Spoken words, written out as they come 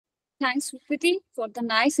Thanks, Priti, for the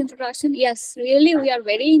nice introduction. Yes, really, we are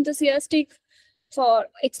very enthusiastic for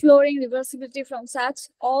exploring reversibility from such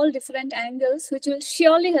all different angles, which will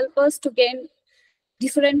surely help us to gain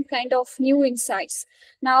different kind of new insights.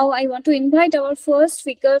 Now, I want to invite our first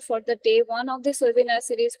speaker for the day one of this webinar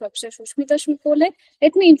series, Professor Susmita Sur-Kolay.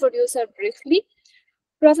 Let me introduce her briefly.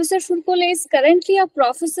 Professor Sur-Kolay is currently a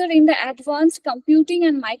professor in the Advanced Computing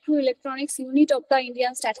and Microelectronics Unit of the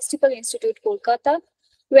Indian Statistical Institute, Kolkata,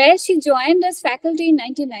 where she joined as faculty in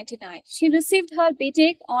 1999. She received her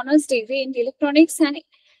BTech honors degree in Electronics and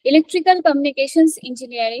Electrical Communications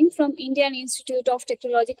Engineering from Indian Institute of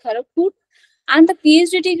Technology, Kharagpur, and the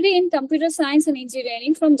PhD degree in Computer Science and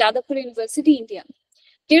Engineering from Jadavpur University, India.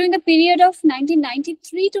 During the period of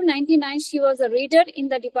 1993 to 99, she was a reader in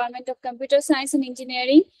the Department of Computer Science and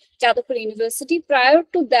Engineering, Jadavpur University. Prior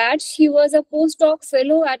to that, she was a postdoc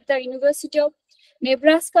fellow at the University of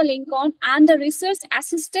Nebraska-Lincoln and a research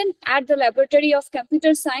assistant at the Laboratory of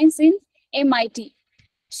Computer Science in MIT.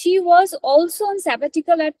 She was also on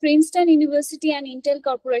sabbatical at Princeton University and Intel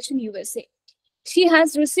Corporation, USA. She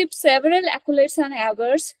has received several accolades and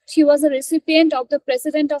awards. She was a recipient of the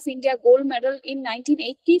President of India Gold Medal in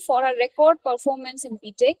 1980 for her record performance in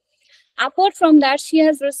BTech. Apart from that, she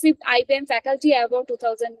has received IBM Faculty Award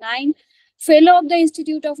 2009, Fellow of the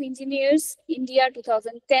Institute of Engineers, India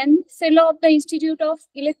 2010, Fellow of the Institute of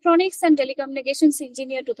Electronics and Telecommunications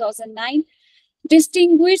Engineer 2009,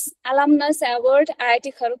 Distinguished Alumnus Award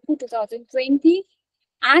IIT Kharagpur 2020,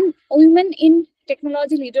 and Women in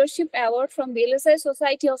Technology Leadership Award from VLSI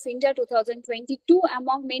Society of India 2022,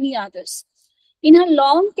 among many others. In her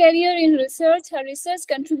long career in research, her research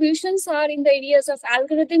contributions are in the areas of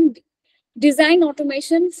algorithm design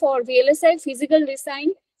automation for VLSI physical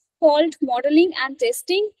design, fault modeling and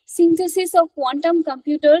testing, synthesis of quantum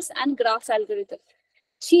computers, and graph algorithm.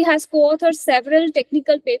 She has co-authored several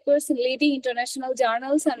technical papers in leading international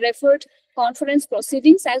journals and referred conference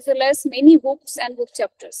proceedings, as well as many books and book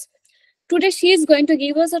chapters. Today, she is going to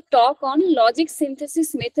give us a talk on logic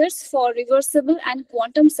synthesis methods for reversible and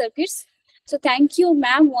quantum circuits. So thank you,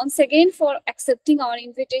 ma'am, once again for accepting our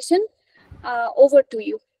invitation. Over to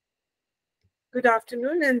you. Good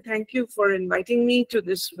afternoon, and thank you for inviting me to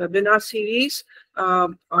this webinar series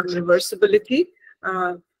on reversibility.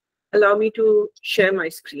 Allow me to share my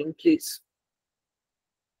screen, please.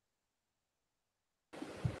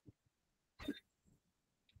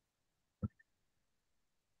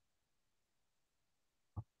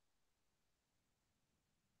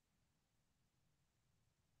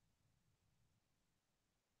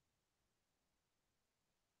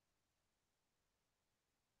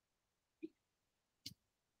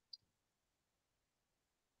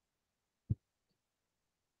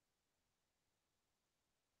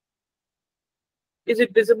 Is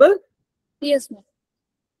it visible? Yes, ma'am.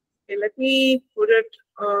 Okay, let me put it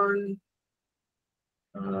on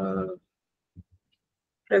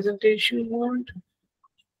presentation mode.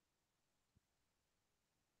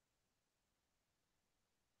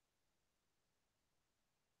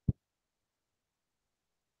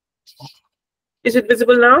 Is it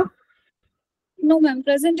visible now? No, ma'am,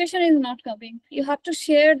 presentation is not coming. You have to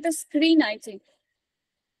share the screen, I think.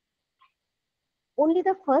 Only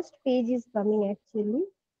the first page is coming actually.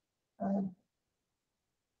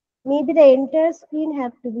 Maybe the entire screen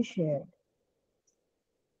have to be shared.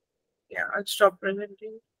 Yeah, I'll stop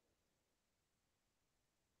presenting.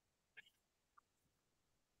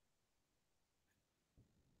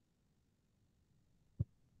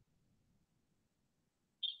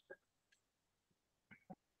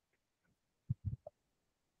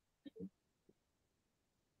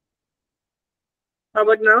 How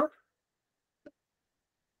about now?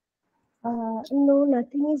 No,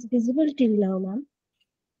 nothing is visible till now, ma'am.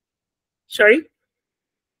 Sorry?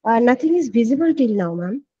 Nothing is visible till now,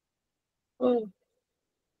 ma'am. Oh.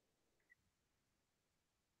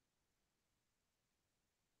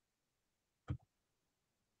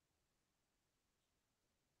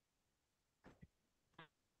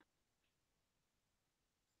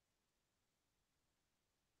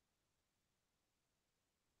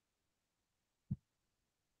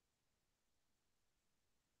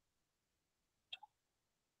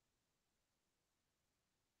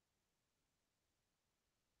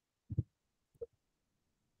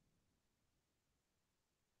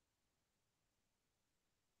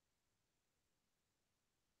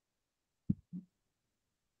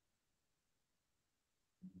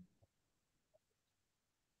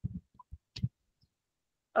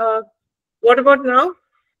 What about now?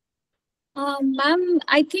 Ma'am,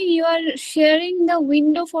 I think you are sharing the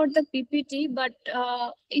window for the PPT, but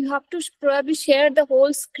you have to probably share the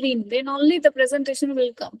whole screen. Then only the presentation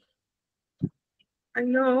will come. I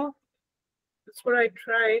know. That's what I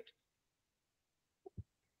tried.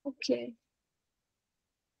 Okay.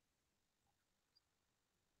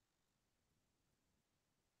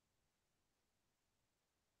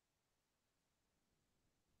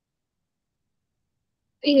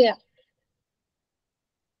 Yeah.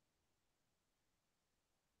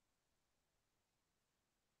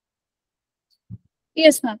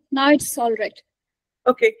 Yes, ma'am. Now it's all right.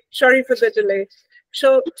 Okay, sorry for the delay.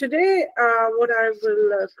 So today, what I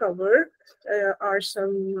will cover are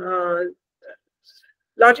some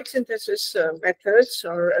logic synthesis methods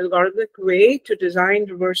or algorithmic way to design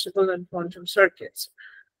reversible and quantum circuits.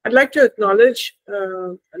 I'd like to acknowledge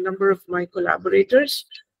a number of my collaborators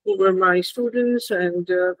who were my students and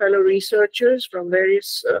fellow researchers from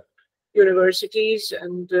various universities,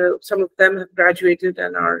 and some of them have graduated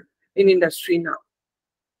and are in industry now.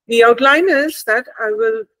 The outline is that I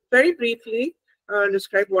will very briefly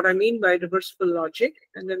describe what I mean by reversible logic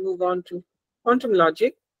and then move on to quantum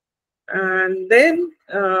logic, and then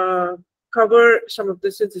cover some of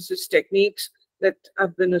the synthesis techniques that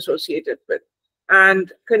I've been associated with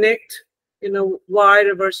and connect, why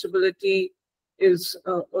reversibility is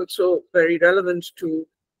also very relevant to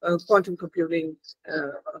quantum computing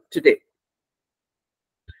today.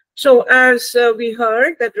 So as we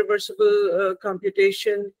heard that reversible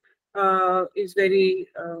computation is very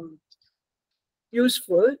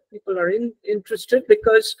useful, people are interested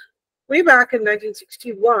because way back in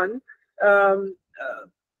 1961,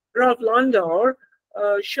 Rolf Landauer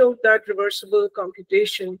showed that reversible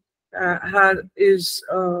computation is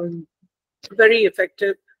very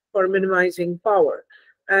effective for minimizing power.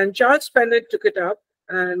 And Charles Pennett took it up,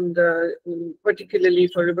 and particularly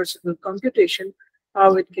for reversible computation,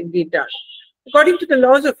 how it can be done. According to the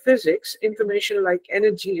laws of physics, information like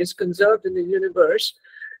energy is conserved in the universe.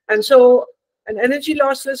 And so an energy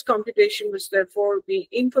lossless computation must therefore be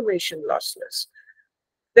information lossless.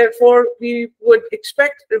 Therefore, we would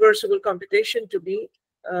expect reversible computation to be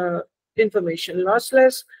information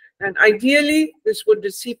lossless. And ideally, this would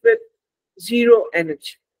dissipate zero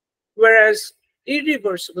energy, whereas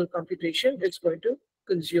irreversible computation is going to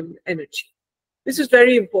consume energy. This is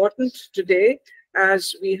very important today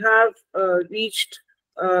as we have reached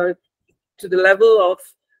to the level of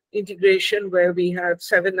integration where we have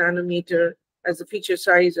 7 nanometer as the feature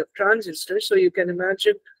size of transistors. So you can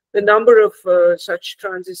imagine the number of such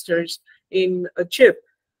transistors in a chip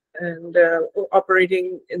and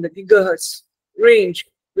operating in the gigahertz range,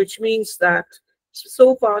 which means that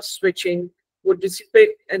so fast switching would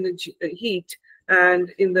dissipate energy, heat,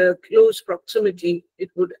 and in the close proximity, it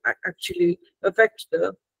would actually affect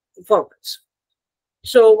the performance.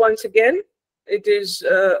 So once again, it is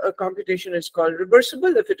a computation is called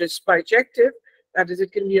reversible if it is bijective, that is,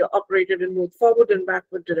 it can be operated in both forward and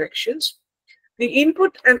backward directions. The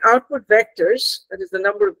input and output vectors, that is the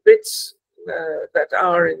number of bits that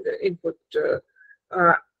are in the input,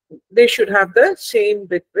 they should have the same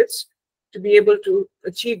bit widths to be able to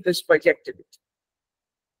achieve this bijectivity.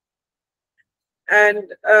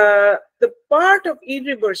 And the part of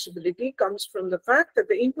irreversibility comes from the fact that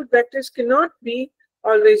the input vectors cannot be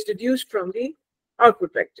always deduced from the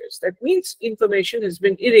output vectors. That means information has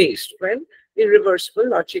been erased when irreversible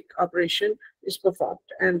logic operation is performed,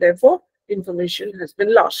 and therefore information has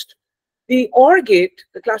been lost. The OR gate,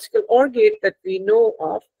 the classical OR gate that we know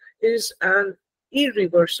of, is an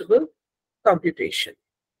irreversible computation.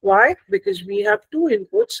 Why? Because we have 2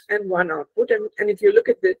 inputs and 1 output. And if you look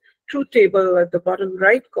at the truth table at the bottom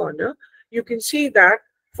right corner, you can see that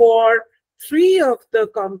for 3 of the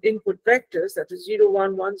input vectors, that is 0,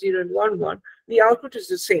 1, 1, 0, and 1, 1, the output is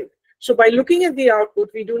the same. So by looking at the output,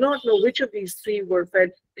 we do not know which of these 3 were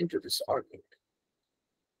fed into this OR gate.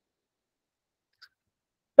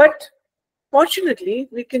 But fortunately,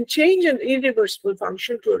 we can change an irreversible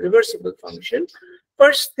function to a reversible function.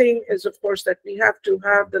 First thing is, of course, that we have to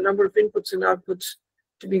have the number of inputs and outputs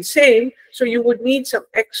to be same. So you would need some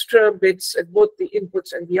extra bits at both the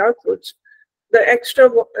inputs and the outputs. The extra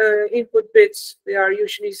input bits, they are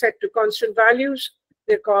usually set to constant values.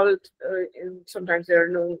 They're called, sometimes they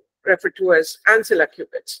are referred to as ancilla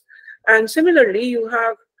qubits. And similarly, you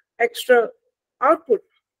have extra output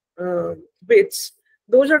bits.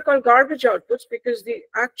 Those are called garbage outputs because the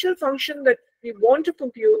actual function that we want to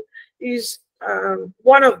compute is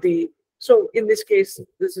one of the, so in this case,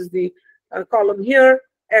 this is the column here,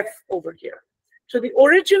 F over here. So the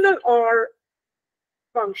original OR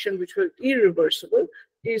function, which was irreversible,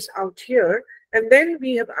 is out here. And then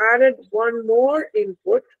we have added one more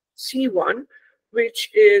input, C1, which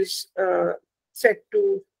is set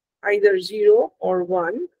to either 0 or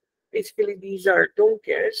 1. Basically, these are don't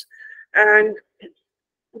cares. And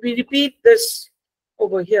we repeat this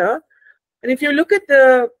over here. And if you look at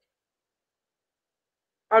the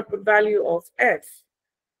output value of F,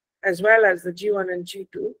 as well as the G1 and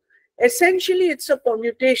G2, essentially it's a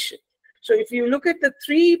permutation. So if you look at the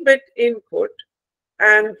 3-bit input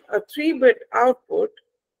and a 3-bit output,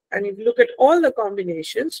 and if you look at all the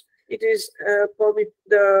combinations, it is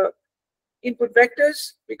the input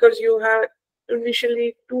vectors, because you had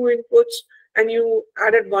initially 2 inputs and you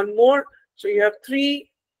added 1 more. So you have 3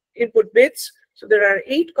 input bits. So there are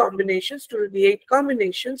 8 combinations. To the 8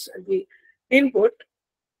 combinations and the input,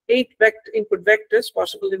 8 input vectors,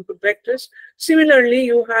 possible input vectors. Similarly,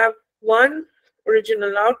 you have 1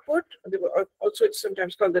 original output, also it's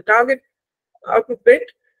sometimes called the target output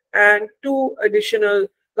bit, and 2 additional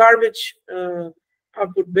garbage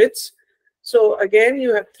output bits. So again,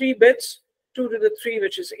 you have 3 bits, 2 to the 3,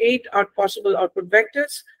 which is 8 possible output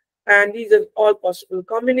vectors, and these are all possible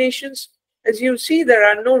combinations. As you see, there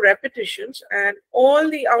are no repetitions, and all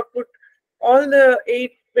the output, all the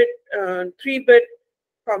 8-bit, 3-bit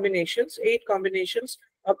combinations, 8 combinations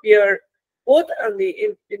appear both on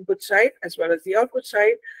the input side as well as the output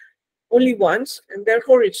side only once, and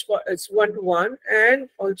therefore it's 1-to-1, and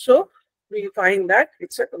also we find that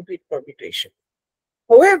it's a complete permutation.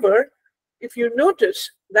 However, if you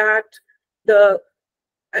notice that the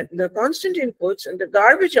constant inputs and the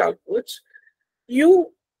garbage outputs,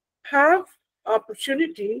 you have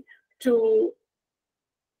opportunity to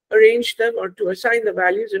arrange them or to assign the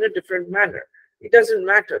values in a different manner. It doesn't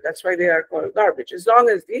matter. That's why they are called garbage, as long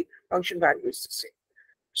as the function value is the same.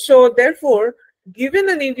 So therefore, given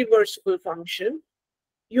an irreversible function,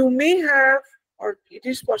 you may have, or it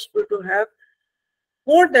is possible to have,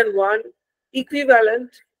 more than one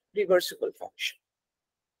equivalent reversible function.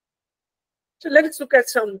 So let us look at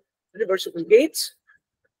some reversible gates.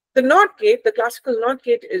 The NOT gate, the classical NOT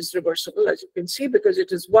gate, is reversible, as you can see, because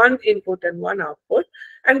it is 1 input and 1 output.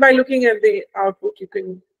 And by looking at the output, you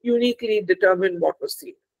can uniquely determine what was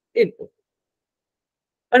the input.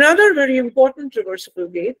 Another very important reversible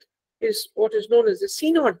gate is what is known as the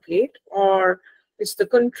C-NOT gate, or it's the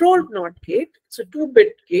controlled NOT gate. It's a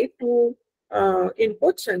 2-bit gate, 2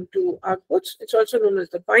 inputs and 2 outputs. It's also known as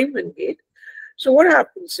the Feynman gate. So what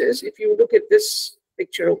happens is, if you look at this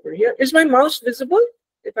picture over here, is my mouse visible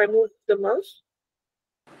if I move the mouse?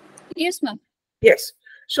 Yes, ma'am. Yes.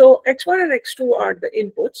 So X1 and X2 are the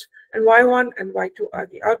inputs, and Y1 and Y2 are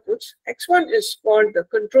the outputs. X1 is called the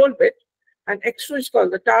control bit, and X2 is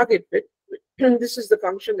called the target bit. This is the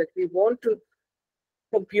function that we want to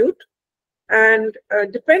compute. And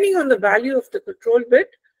depending on the value of the control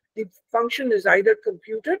bit, the function is either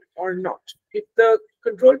computed or not. If the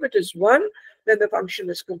control bit is 1, then the function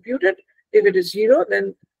is computed. If it is 0,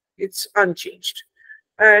 then it's unchanged.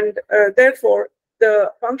 And therefore,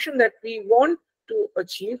 the function that we want to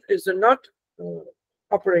achieve is the NOT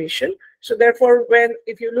operation. So therefore,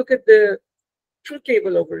 if you look at the truth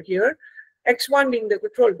table over here, X1 being the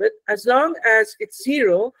control bit, as long as it's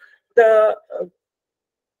 0, the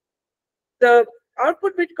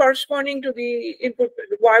output bit corresponding to the input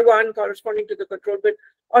bit, Y1 corresponding to the control bit,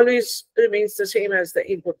 always remains the same as the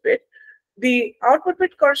input bit. The output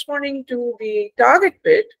bit corresponding to the target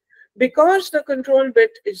bit, because the control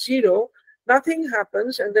bit is 0, nothing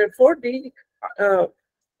happens, and therefore the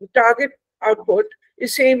target output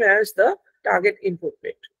is same as the target input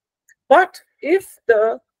bit. But if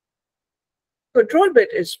the control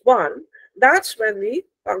bit is 1, that's when the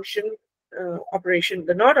function operation,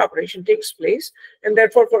 the NOT operation, takes place, and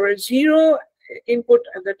therefore for a 0 input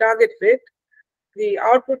at the target bit, the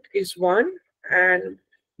output is 1, and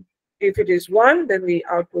if it is 1, then the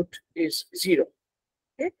output is 0.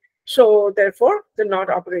 Okay? So therefore, the NOT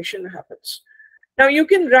operation happens. Now you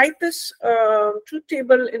can write this truth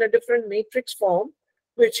table in a different matrix form,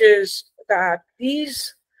 which is that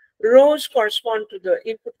these rows correspond to the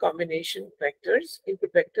input combination vectors,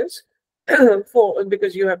 input vectors,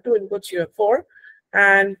 because you have 2 inputs, you have 4,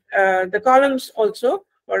 and the columns also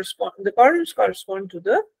correspond. The columns correspond to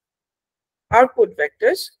the output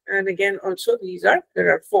vectors, and again also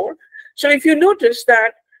there are 4. So if you notice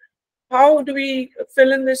that, how do we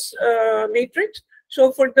fill in this matrix?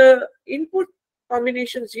 So for the input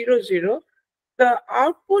combination 0, 0, the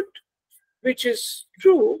output, which is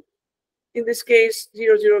true, in this case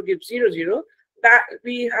 0, 0 gives 0, 0, that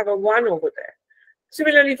we have a 1 over there.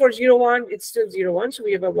 Similarly for 0, 1, it's still 0, 1, so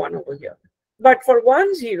we have a 1 over here. But for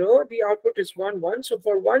 1, 0, the output is 1, 1. So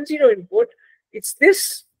for 1, 0 input, it's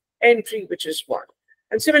this entry which is 1.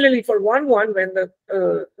 And similarly for 1, 1, when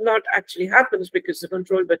the NOT actually happens because the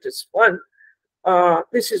control bit is 1,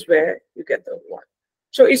 this is where you get the 1.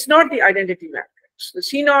 So it's not the identity matrix. The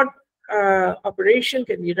C-NOT operation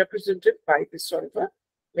can be represented by this sort of a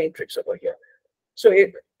matrix over here. So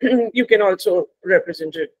you can also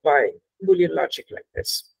represent it by Boolean logic like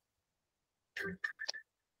this.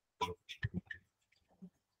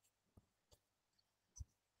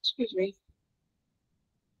 Excuse me.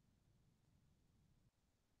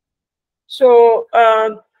 So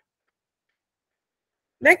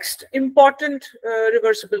next important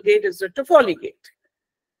reversible gate is the Toffoli gate.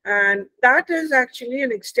 And that is actually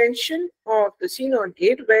an extension of the C0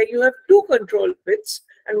 gate where you have two control bits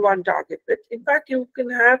and one target bit. In fact, you can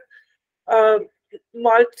have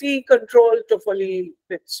multi-control Toffoli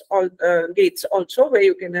bits, gates also, where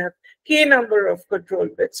you can have k number of control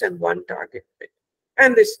bits and one target bit.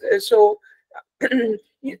 And this,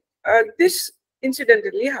 this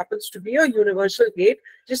incidentally happens to be a universal gate,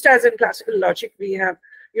 just as in classical logic we have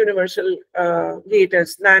universal gate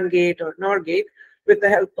as NAND gate or NOR gate, with the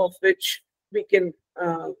help of which we can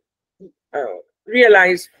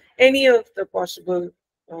realize any of the possible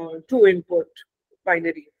two-input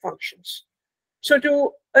binary functions. So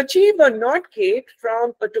to achieve a NOT gate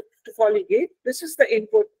from a Toffoli gate, this is the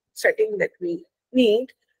input setting that we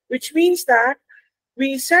need, which means that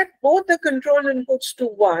we set both the control inputs to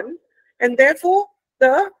 1, and therefore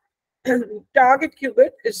the target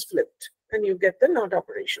qubit is flipped, and you get the NOT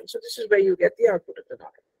operation. So this is where you get the output of the NOT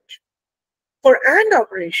operation. For AND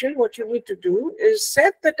operation, what you need to do is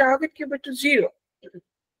set the target qubit to 0.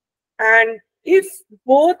 And if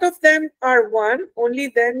both of them are 1, only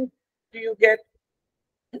then do you get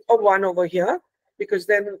a 1 over here, because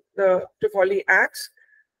then the Toffoli acts.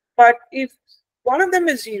 But if one of them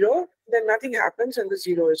is 0, then nothing happens and the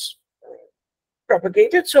 0 is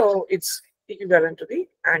propagated. So it's equivalent to the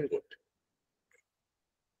AND gate.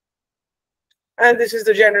 And this is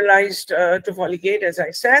the generalized Toffoli gate, as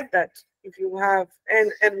I said, that if you have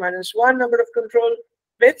n minus 1 number of control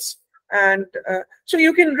bits, and so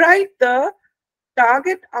you can write the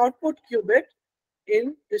target output qubit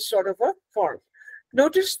in this sort of a form.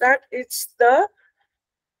 Notice that it's the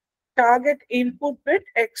target input bit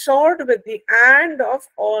XORed with the AND of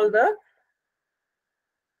all the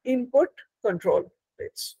input control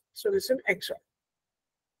bits. So this is an XOR.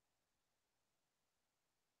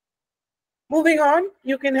 Moving on,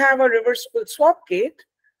 you can have a reversible swap gate,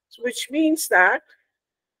 which means that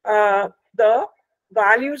the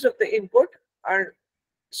values of the input are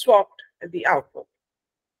swapped at the output.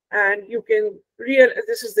 And you can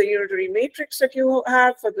this is the unitary matrix that you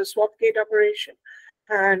have for the swap gate operation.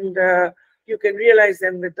 And you can realize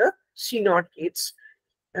them with the C0 gates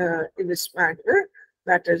in this manner.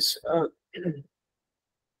 That is,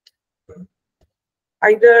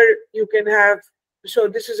 either you can have, so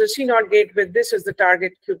this is a C0 gate with this as the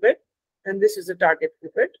target qubit, and this is the target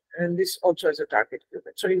qubit, and this also is a target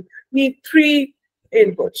qubit. So you need 3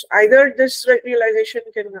 inputs. Either this realization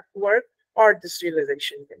can work or this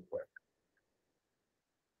realization can work.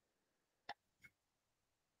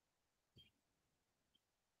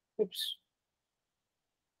 Oops.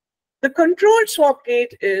 The controlled swap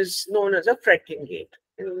gate is known as a Fredkin gate,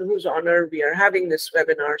 in whose honor we are having this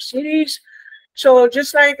webinar series. So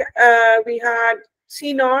just like we had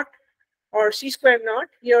C0 or C square naught,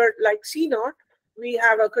 here like C0, we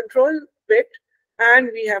have a control bit and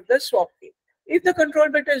we have the swap gate. If the control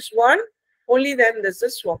bit is 1, only then does the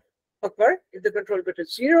swap occur. If the control bit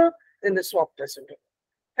is 0, then the swap doesn't occur.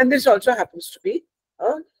 And this also happens to be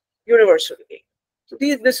a universal gate. So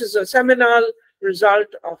this is a seminal result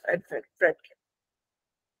of Fredkin.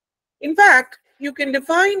 In fact, you can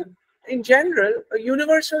define in general a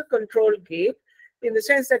universal control gate in the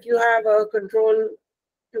sense that you have a control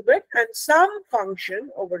qubit and some function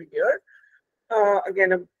over here,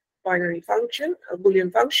 again a binary function, a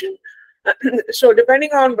Boolean function. So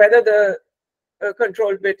depending on whether the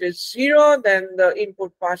control bit is 0, then the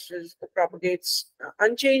input propagates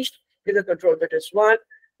unchanged. If the control bit is 1,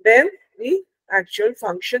 then the actual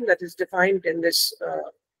function that is defined in this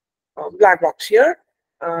black box here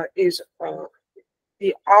is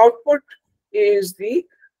the output is the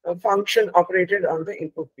function operated on the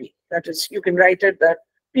input P. That is, you can write it that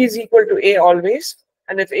P is equal to A always,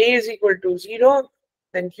 and if A is equal to 0,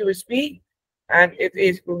 then Q is P, and if A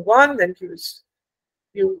is equal to 1, then Q is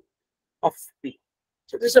Q of P.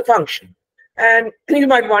 So this is a function. And you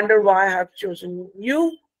might wonder why I have chosen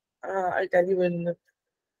U. I'll tell you in a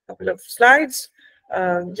couple of slides.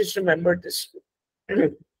 Just remember this.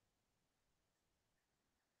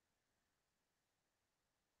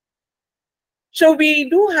 So we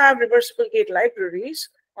do have reversible gate libraries.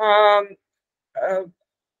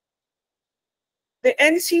 The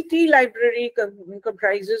NCT library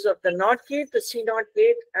comprises of the NOT gate, the C0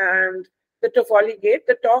 gate, and the Toffoli gate.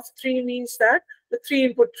 The TOF3 means that the 3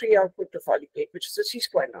 input, 3 output Toffoli gate, which is the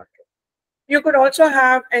C-square NOT gate. You could also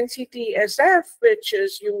have NCT-SF, which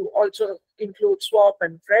is you also include swap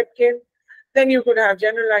and Fredkin. Then you could have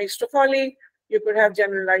generalized Toffoli. You could have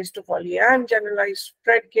generalized Toffoli and generalized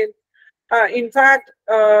Fredkin. In fact,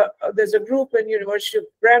 there's a group in University of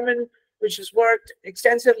Bremen which has worked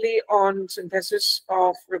extensively on synthesis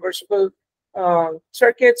of reversible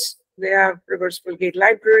circuits. They have reversible gate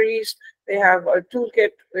libraries. They have a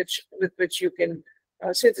toolkit with which you can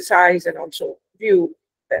synthesize and also view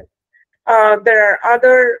them. There are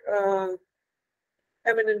other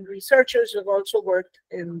eminent researchers who have also worked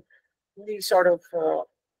in these sort of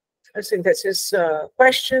synthesis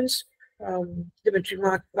questions. Dmitry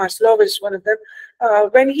Maslov is one of them.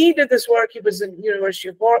 When he did this work, he was in University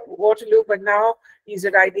of Waterloo, but now he's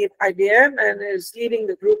at IBM and is leading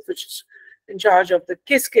the group which is in charge of the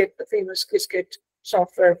Qiskit, the famous Qiskit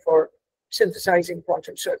software for synthesizing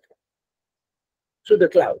quantum circuits through the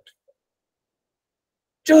cloud.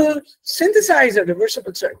 To synthesize a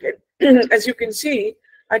reversible circuit, as you can see,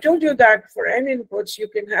 I told you that for n inputs, you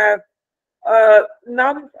can have a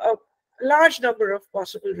large number of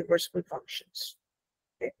possible reversible functions,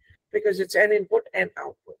 okay? Because it's n input, n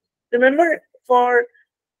output. Remember, for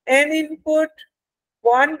n input,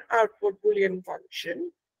 1 output Boolean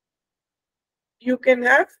function, you can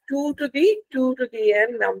have 2 to the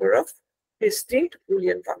n number of distinct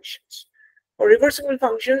Boolean functions. For reversible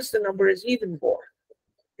functions, the number is even more.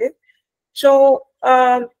 Okay? So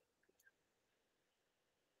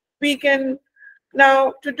we can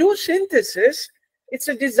now, to do synthesis, it's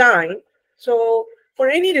a design. So for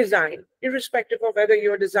any design, irrespective of whether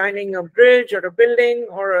you're designing a bridge or a building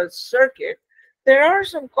or a circuit, there are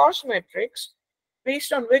some cost metrics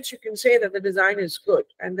based on which you can say that the design is good.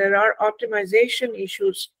 And there are optimization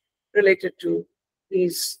issues related to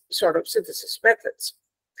these sort of synthesis methods.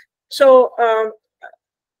 So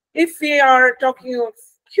if we are talking of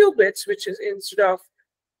qubits, which is instead of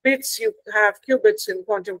bits, you have qubits in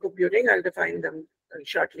quantum computing. I'll define them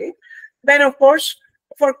shortly. Then, of course,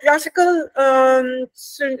 for classical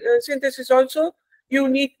synthesis also, you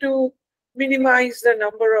need to minimize the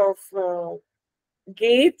number of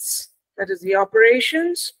gates, that is the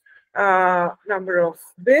operations, number of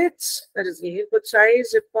bits, that is the input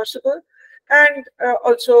size if possible, and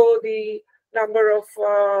also the number of,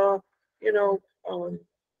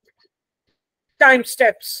 time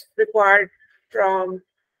steps required from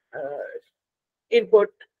input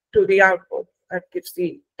to the output. That gives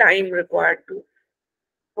the time required to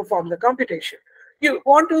perform the computation. You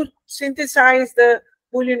want to synthesize the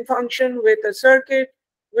Boolean function with a circuit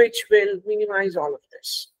which will minimize all of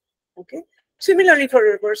this. Okay. Similarly, for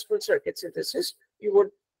reversible circuit synthesis, you would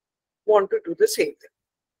want to do the same thing.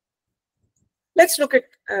 Let's look at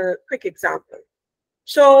a quick example.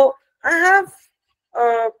 So I have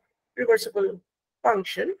a reversible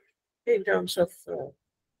function in terms of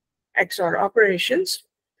XOR operations.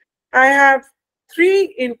 I have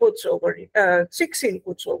 6 inputs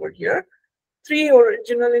over here, 3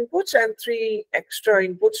 original inputs and 3 extra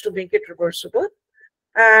inputs to make it reversible.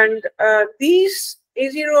 And these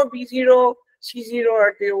A0, B0, C0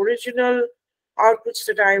 are the original outputs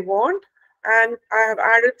that I want. And I have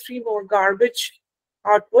added 3 more garbage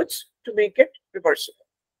outputs to make it reversible.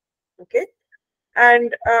 Okay.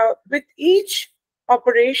 And with each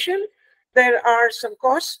operation, there are some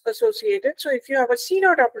costs associated. So if you have a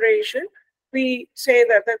C0 operation, we say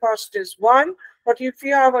that the cost is 1. But if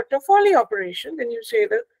you have a Toffoli operation, then you say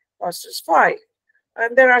the cost is 5.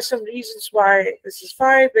 And there are some reasons why this is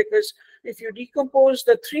 5, because if you decompose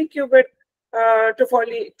the 3-bit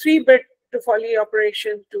Toffoli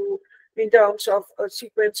operation in terms of a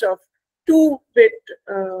sequence of 2-bit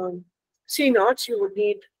C0s, you would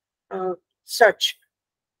need such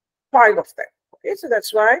 5 of them. Okay, so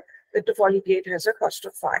that's why the Toffoli gate has a cost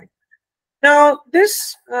of 5. Now,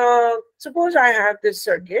 this suppose I have this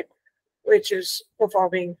circuit which is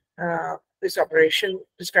performing this operation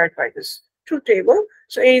described by this truth table.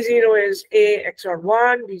 So A0 is A XOR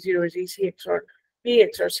 1, B0 is AC XOR B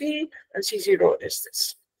XOR C, and C0 is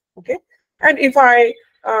this. Okay, and if I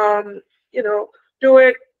do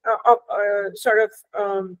it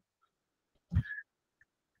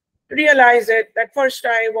realize it that first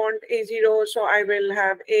I want A0, so I will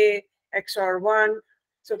have A XOR 1.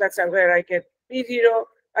 So that's where I get B0,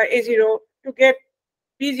 A0. To get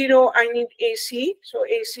B0, I need AC. So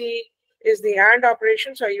AC is the AND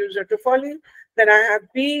operation. So I use a Toffoli. Then I have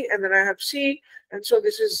B, and then I have C. And so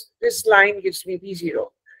this line gives me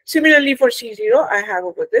B0. Similarly, for C0, I have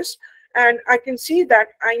over this. And I can see that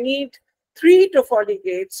I need 3 Toffoli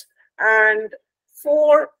gates and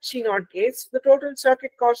 4 C0 gates. The total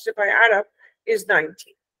circuit cost, if I add up, is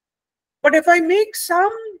 90. But if I make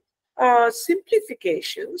some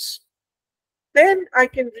simplifications, then I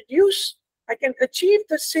can achieve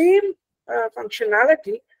the same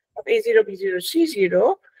functionality of A0, B0,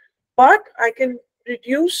 C0, but I can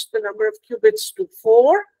reduce the number of qubits to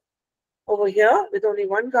 4 over here with only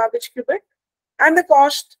 1 garbage qubit. And the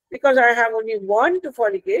cost, because I have only 1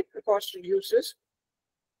 to gate, the cost reduces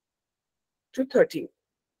to 13.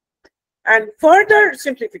 And further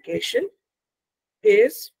simplification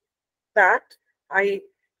is that I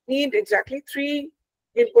need exactly 3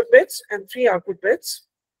 input bits and 3 output bits.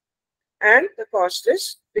 And the cost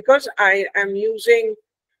is, because I am using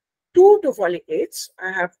 2 to gates,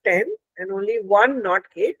 I have 10 and only 1 NOT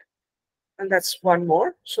gate, and that's 1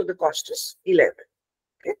 more. So the cost is 11.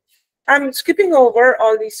 Okay. I'm skipping over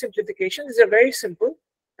all these simplifications. These are very simple.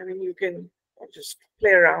 I mean, you can just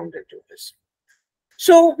play around and do this.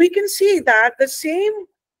 So we can see that the same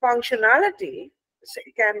functionality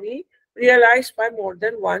can be realized by more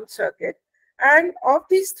than one circuit. And of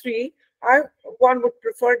these 3, one would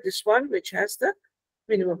prefer this one, which has the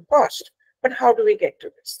minimum cost. But how do we get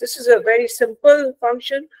to this? This is a very simple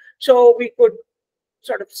function, so we could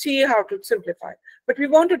sort of see how to simplify. But we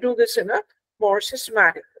want to do this in a more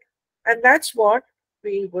systematic way. And that's what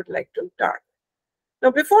we would like to target. Now,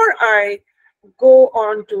 before I go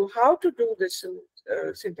on to how to do this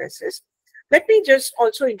synthesis, let me just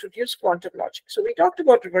also introduce quantum logic. So we talked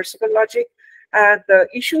about reversible logic and the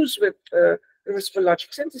issues with reversible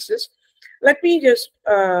logic synthesis. Let me just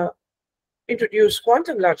introduce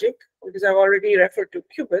quantum logic, because I've already referred to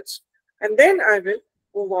qubits, and then I will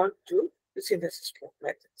move on to the synthesis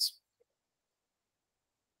methods.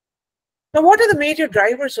 Now, what are the major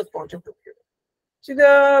drivers of quantum computing? See,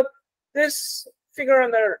 this figure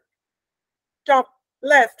on the top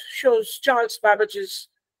left shows Charles Babbage's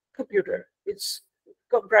computer. It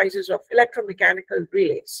comprises of electromechanical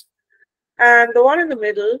relays. And the one in the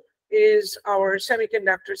middle is our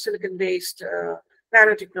semiconductor, silicon-based,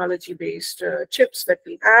 nanotechnology-based chips that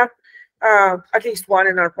we have. At least one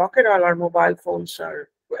in our pocket. All our mobile phones are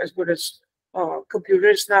as good as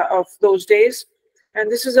computers now of those days. And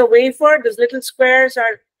this is a wafer. Those little squares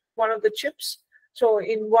are one of the chips. So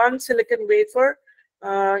in one silicon wafer,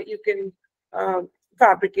 you can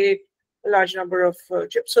fabricate a large number of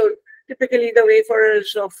chips. So typically the wafer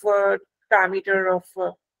is of diameter of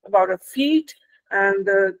about a feet, and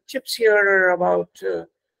the chips here are about a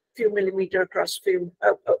few millimeter across,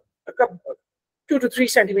 a couple, 2 to 3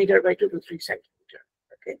 centimeter by 2 to 3 centimeter.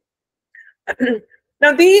 Okay.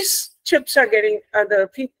 Now these chips are getting the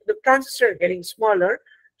transistors are getting smaller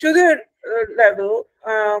to the level.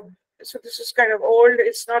 So this is kind of old.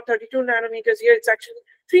 It's not 32 nanometers here. It's actually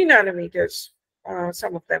 3 nanometers.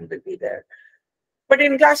 Some of them will be there. But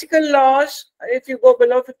in classical laws, if you go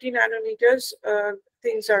below 50 nanometers,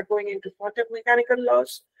 things are going into quantum mechanical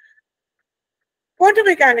laws. Quantum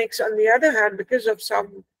mechanics, on the other hand, because of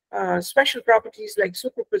some special properties like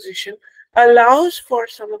superposition, allows for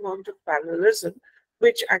some amount of parallelism,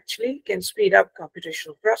 which actually can speed up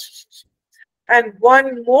computational processes. And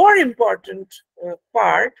one more important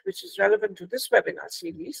part, which is relevant to this webinar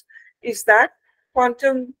series, is that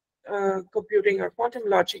quantum computing or quantum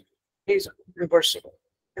logic is reversible.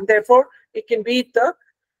 And therefore, it can beat the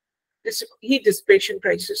heat dissipation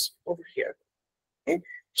crisis over here. Okay?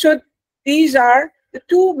 So these are the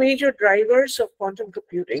 2 major drivers of quantum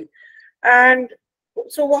computing. And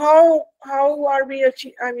so how are we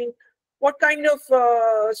achieving? I mean, what kind of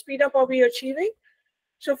speed up are we achieving?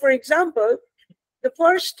 So for example, the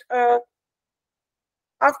first,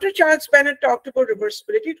 after Charles Bennett talked about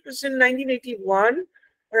reversibility, it was in 1981,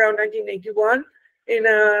 around 1981, in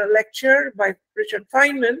a lecture by Richard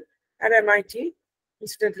Feynman at MIT.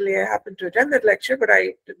 Incidentally, I happened to attend that lecture, but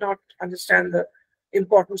I did not understand the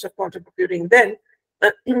importance of quantum computing then.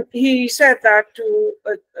 He said that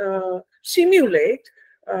to simulate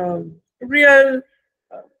real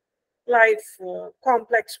life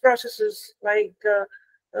complex processes like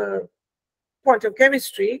quantum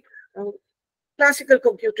chemistry, classical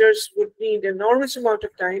computers would need an enormous amount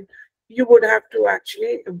of time. You would have to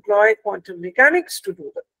actually employ quantum mechanics to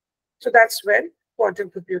do them. So that's when quantum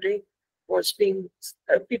computing was being,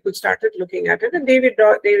 people started looking at it. And David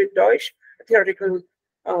Deutsch, a theoretical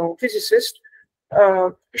physicist,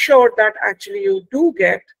 showed that actually you do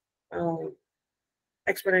get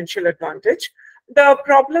exponential advantage. The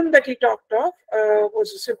problem that he talked of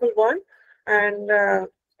was a simple one, and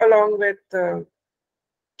along with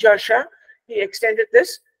Joshua, he extended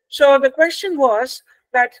this. So the question was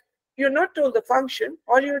that you're not told the function.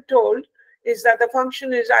 All you're told is that the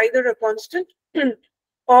function is either a constant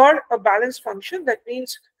or a balanced function. That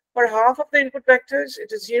means for half of the input vectors,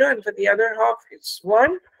 it is 0, and for the other half, it's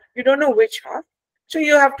 1. You don't know which half. So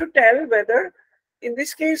you have to tell whether, in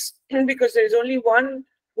this case, because there is only one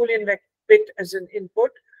Boolean bit as an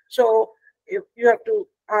input, so you have to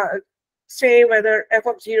say whether f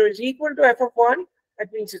of 0 is equal to f of 1.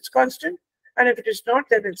 That means it's constant. And if it is not,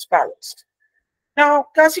 then it's balanced. Now,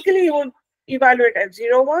 classically, you will evaluate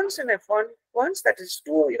f0 once and f1 once. That is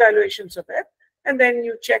 2 evaluations of f. And then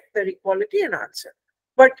you check the equality and answer.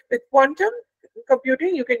 But with quantum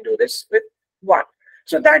computing, you can do this with 1.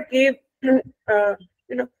 So that gave,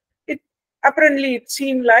 apparently it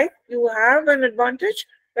seemed like you have an advantage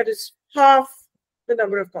that is half the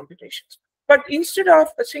number of computations. But instead of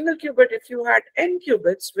a single qubit, if you had n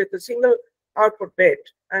qubits with a single output bit,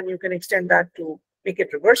 and you can extend that to make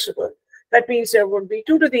it reversible, that means there would be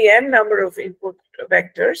 2 to the n number of input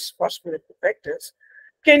vectors, possible input vectors.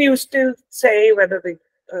 Can you still say whether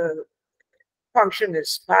the function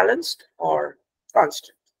is balanced or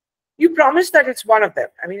constant? You promise that it's one of them.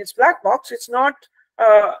 I mean, it's black box. It's not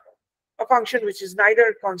a function which is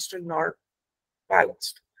neither constant nor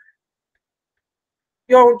balanced.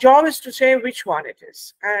 Your job is to say which one it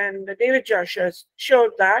is. And David Joshua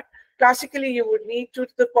showed that classically you would need 2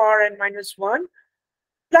 to the power n minus 1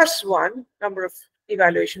 plus 1 number of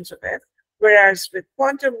evaluations of f, whereas with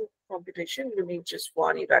quantum computation, you need just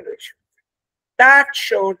 1 evaluation. That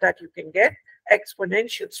showed that you can get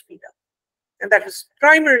exponential speed up. And that was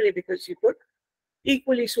primarily because you could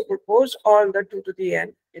equally superpose all the 2 to the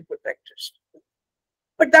n input vectors.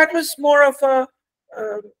 But that was more of a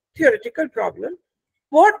theoretical problem.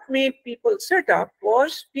 What made people set up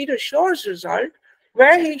was Peter Shor's result,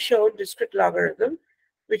 where he showed discrete logarithm,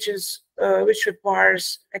 which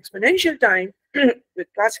requires exponential time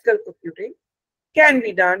with classical computing, can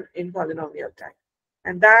be done in polynomial time.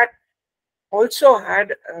 And that also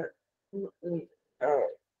had a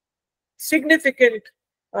significant,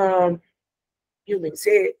 you may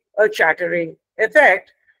say, a chattering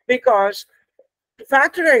effect, because to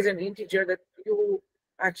factorize an integer, that you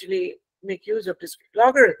actually make use of discrete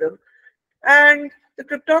logarithm, and the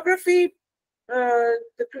cryptography, the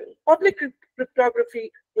public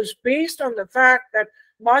cryptography was based on the fact that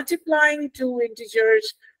multiplying 2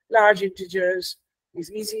 integers, large integers,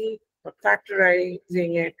 is easy, but factorizing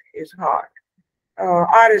it is hard.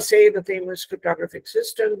 RSA, the famous cryptographic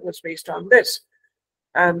system, was based on this.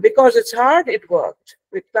 And because it's hard, it worked.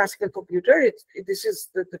 With classical computer, this is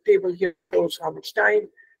the table here shows how much time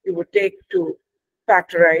you would take to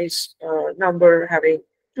factorize a number having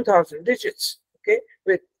 2,000 digits, okay,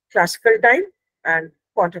 with classical time and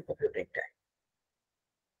quantum computing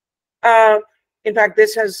time. In fact,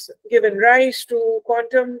 this has given rise to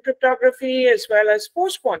quantum cryptography as well as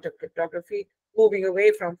post-quantum cryptography, moving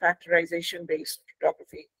away from factorization-based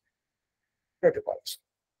cryptography protocols.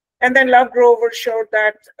 And then Lovegrover showed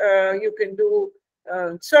that you can do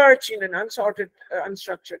search in an unsorted,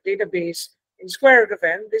 unstructured database in square root of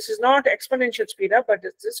n. This is not exponential speedup, but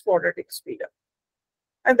it's this quadratic speedup.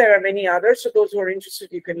 And there are many others. So those who are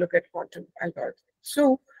interested, you can look at quantum algorithms.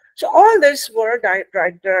 So all this were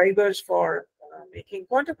drivers for making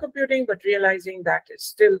quantum computing, but realizing that is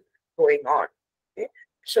still going on. Okay?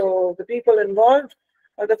 So the people involved,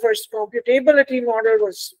 the first computability model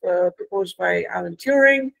was proposed by Alan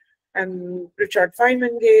Turing, and Richard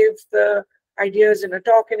Feynman gave the ideas in a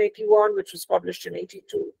talk in '81, which was published in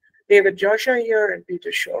 '82. David Joshua here and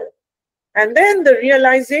Peter Shor. And then the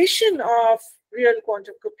realization of real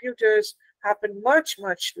quantum computers happened much,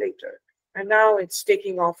 much later. And now it's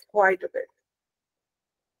taking off quite a bit.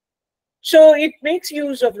 So it makes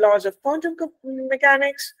use of laws of quantum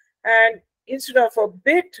mechanics, and instead of a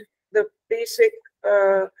bit, the basic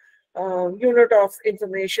unit of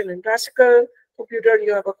information in classical computer,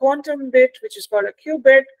 you have a quantum bit, which is called a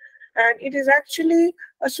qubit, and it is actually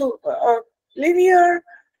a linear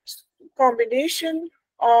combination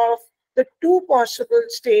of the 2 possible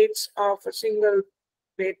states of a single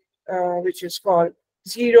bit, which is called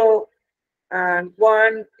 0 and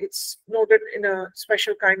 1. It's noted in a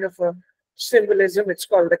special kind of a symbolism. It's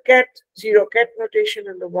called the ket, 0 ket notation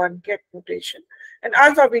and the 1 ket notation. And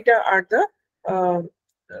alpha, beta are the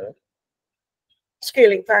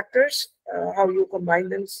scaling factors, how you combine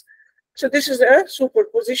them. So this is a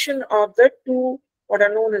superposition of the 2, what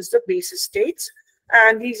are known as the basis states.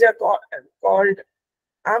 And these are called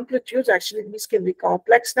amplitudes. Actually, these can be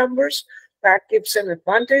complex numbers. That gives an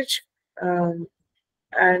advantage. And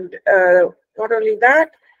not only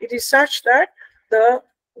that, it is such that the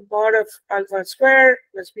mod of alpha square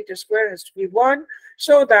plus beta square has to be 1,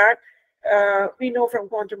 so that we know from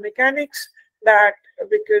quantum mechanics that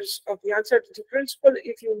because of the uncertainty principle,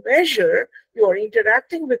 if you measure, you are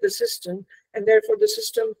interacting with the system, and therefore the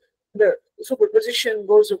system, the superposition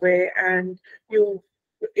goes away, and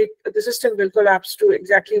the system will collapse to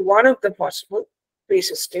exactly one of the possible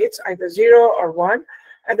basis states, either 0 or 1.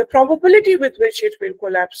 And the probability with which it will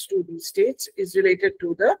collapse to these states is related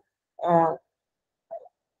to the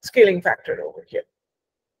scaling factor over here.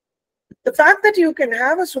 The fact that you can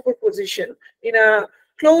have a superposition in a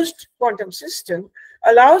closed quantum system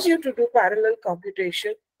allows you to do parallel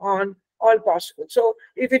computation on all possible. So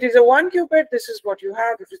if it is a 1 qubit, this is what you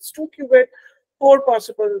have. If it's 2 qubit, 4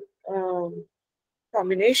 possible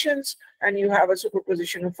combinations, and you have a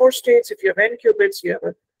superposition of 4 states. If you have n qubits, you have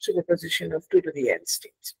a superposition of 2 to the n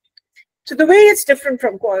states. So the way it's different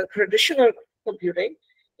from traditional computing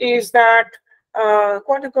is that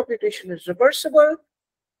quantum computation is reversible,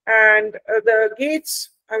 and the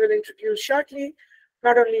gates I will introduce shortly.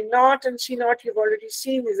 Not only NOT and C0 you've already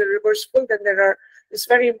seen is a reversible, then there are this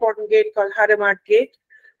very important gate called Hadamard gate.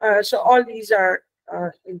 So all these are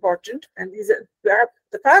important, and these are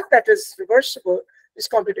the fact that is reversible, this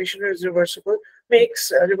computation is reversible,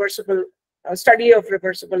 makes reversible study of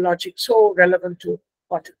reversible logic so relevant to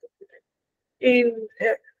quantum computing.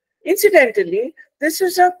 Incidentally, this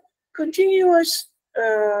is a continuous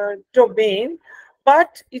domain,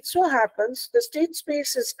 but it so happens the state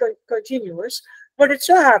space is continuous, but it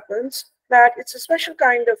so happens that it's a special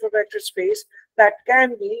kind of a vector space that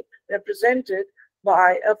can be represented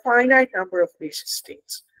by a finite number of basis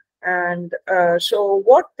states. And so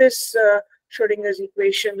what this Schrodinger's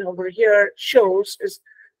equation over here shows is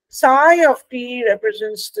psi of t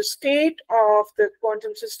represents the state of the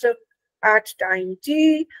quantum system at time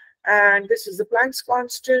t, and this is the Planck's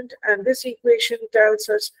constant, and this equation tells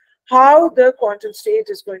us how the quantum state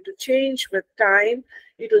is going to change with time.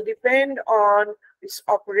 It will depend on this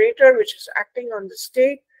operator which is acting on the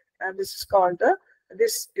state, and this is called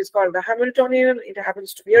the Hamiltonian. It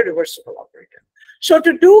happens to be a reversible operator. So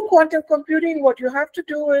to do quantum computing, what you have to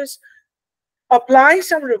do is apply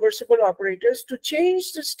some reversible operators to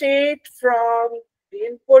change the state from the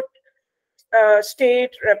input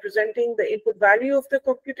state representing the input value of the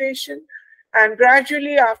computation, and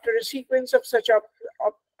gradually after a sequence of such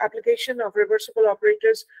application of reversible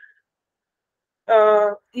operators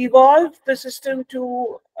evolve the system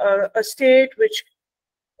to a state which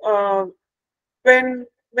when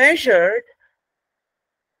measured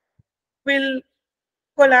will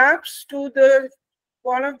collapse to the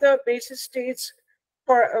one of the basis states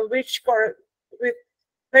for with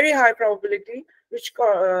very high probability,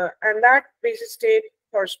 and that basis state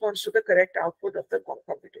corresponds to the correct output of the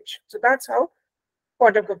computation. So that's how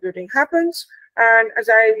quantum computing happens. And as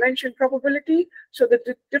I mentioned, probability. So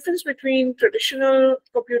the difference between traditional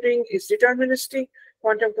computing is deterministic,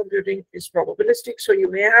 quantum computing is probabilistic. So you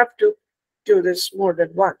may have to do this more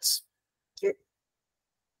than once. Okay.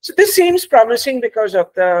 So this seems promising because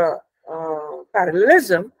of the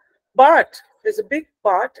parallelism, but there's a big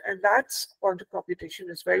but, and that's quantum computation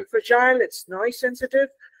is very fragile. It's noise sensitive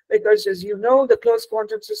because, as you know, the closed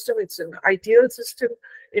quantum system, it's an ideal system.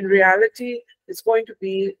 In reality, it's going to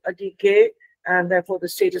be a decay, and therefore the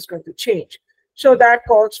state is going to change. So that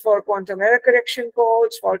calls for quantum error correction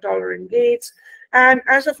codes, fault tolerant gates. And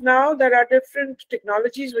as of now, there are different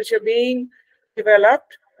technologies which are being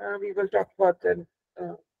developed. We will talk about them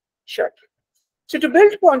shortly. So to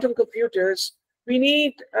build quantum computers, we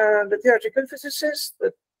need the theoretical physicists,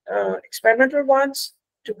 the experimental ones,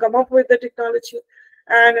 to come up with the technology.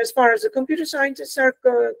 And as far as the computer scientists are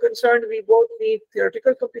concerned, we both need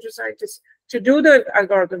theoretical computer scientists to do the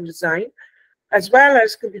algorithm design, as well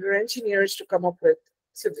as computer engineers to come up with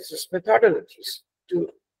synthesis methodologies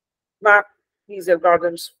to map these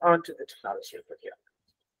algorithms onto the technology over here.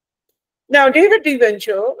 Now, David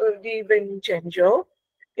DiVincenzo,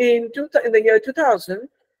 in the year 2000,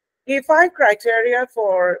 gave 5 criteria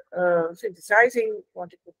for synthesizing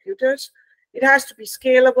quantum computers. It has to be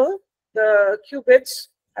scalable. The qubits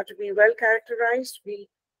have to be well characterized. We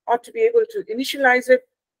ought to be able to initialize it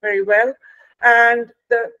very well. And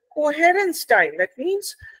the coherence time, that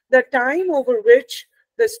means the time over which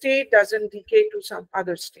the state doesn't decay to some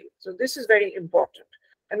other state. So this is very important.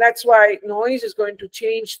 And that's why noise is going to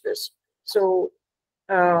change this. So,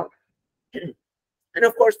 and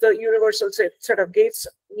of course, the universal set of gates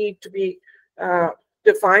need to be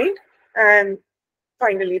defined. And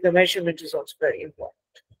finally, the measurement is also very important.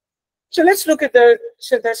 So let's look at the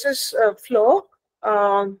synthesis flow.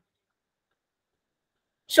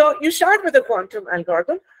 So you start with a quantum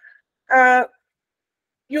algorithm.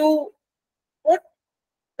 What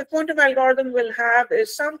the quantum algorithm will have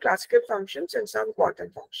is some classical functions and some quantum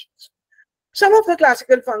functions. Some of the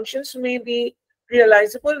classical functions may be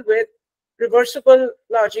realizable with reversible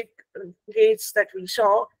logic gates that we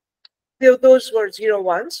saw. Those were 0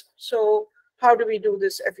 1s. So how do we do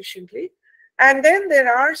this efficiently? And then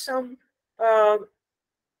there are some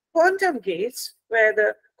quantum gates where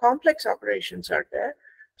the complex operations are there.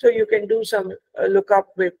 So you can do some lookup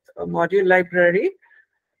with a module library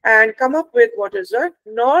and come up with what is a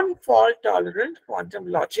non-fault tolerant quantum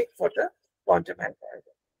logic for the quantum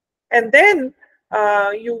algorithm. And then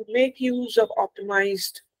you make use of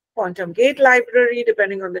optimized quantum gate library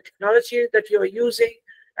depending on the technology that you are using,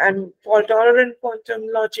 and fault tolerant quantum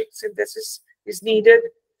logic synthesis is needed.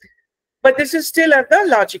 But this is still at the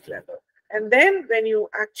logic level. And then when you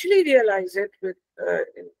actually realize it with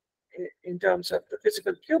in terms of the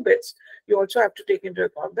physical qubits, you also have to take into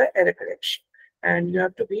account the error correction. And you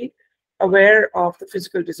have to be aware of the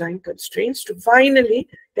physical design constraints to finally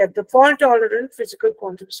get the fault-tolerant physical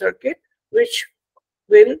quantum circuit, which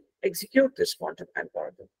will execute this quantum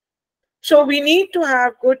algorithm. So we need to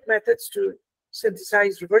have good methods to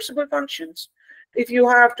synthesize reversible functions. If you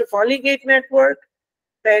have Toffoli gate network,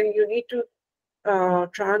 then you need to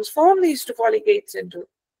transform these Toffoli gates into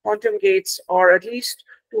quantum gates, or at least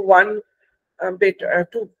to 1 bit or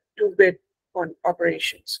 2-bit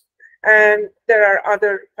operations. And there are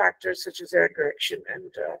other factors such as error correction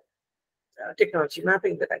and technology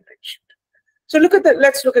mapping that I mentioned. So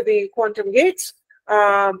let's look at the quantum gates.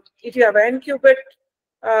 If you have an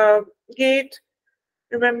n-qubit gate,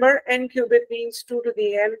 remember n-qubit means 2 to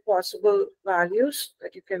the n possible values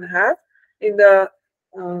that you can have in the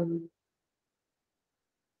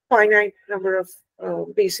finite number of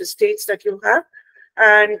basis states that you have.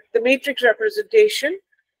 And the matrix representation,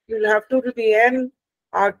 you'll have 2 to the n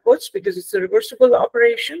outputs because it's a reversible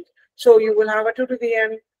operation. So you will have a 2 to the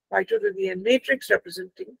n by 2 to the n matrix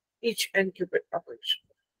representing each n-qubit operation.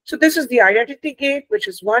 So this is the identity gate, which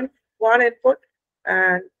is one input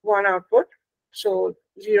and 1 output. So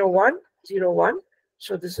 0 1 0 1.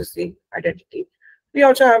 So this is the identity. We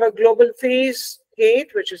also have a global phase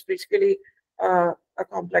gate, which is basically a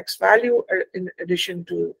complex value in addition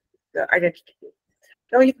to the identity gate.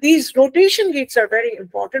 Now, these rotation gates are very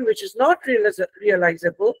important, which is not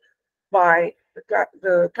realizable by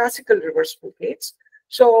the classical reversible gates.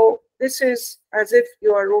 So this is as if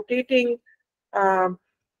you are rotating about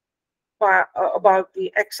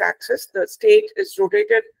the x-axis. The state is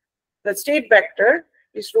rotated, the state vector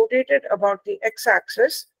is rotated about the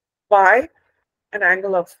x-axis by an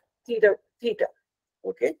angle of theta.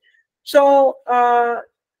 Okay, so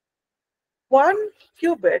 1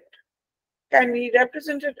 qubit can be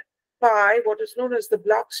represented by what is known as the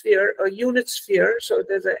block sphere, a unit sphere. So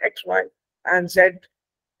there's an x, y, and z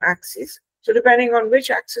axis. So depending on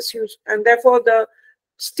which axis you, and therefore the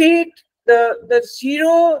state, the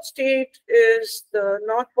 0 state is the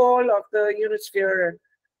north pole of the unit sphere, and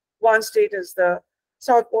 1 state is the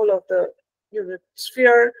south pole of the unit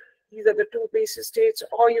sphere. These are the 2 basis states,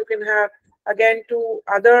 or you can have again 2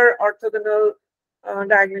 other orthogonal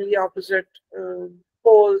diagonally opposite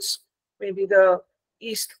poles, maybe the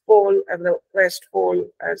east pole and the west pole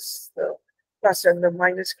as the plus and the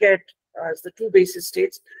minus get as the 2 basis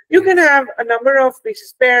states. You can have a number of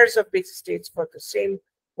pairs of basis states for the same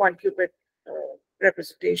 1 qubit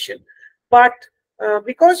representation. But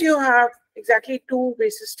because you have exactly 2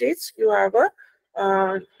 basis states, you have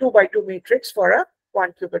a 2 by 2 matrix for a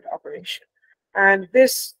 1 qubit operation. And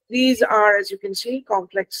these are, as you can see,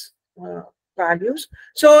 complex values.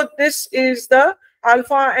 So this is the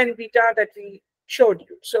alpha and beta that we showed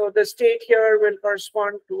you. So the state here will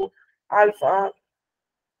correspond to alpha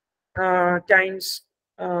times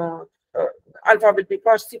alpha will be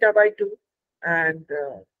cos theta by 2, and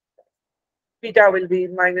beta will be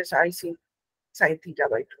minus IC sin theta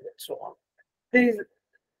by 2, and so on.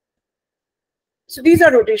 So these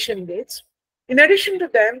are rotation gates. In addition to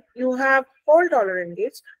them, you have fault-tolerant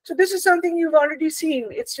gates. So this is something you've already seen.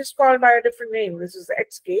 It's just called by a different name. This is the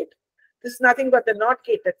X gate. This is nothing but the NOT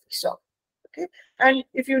gate that we saw. Okay, and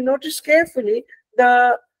if you notice carefully,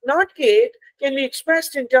 the NOT gate can be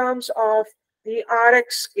expressed in terms of the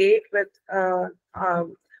RX gate with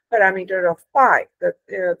parameter of pi,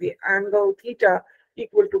 the angle theta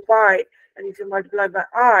equal to pi, and if you multiply by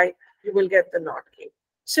I, you will get the NOT gate.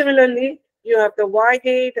 Similarly, you have the Y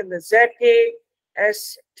gate and the Z gate,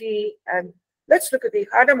 S, T, and let's look at the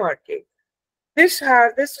Hadamard gate. This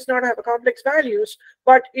does not have a complex values,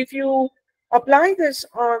 but if you apply this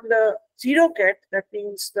on the 0 ket, that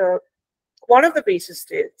means one of the basis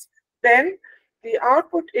states, then the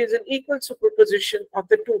output is an equal superposition of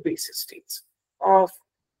the 2 basis states of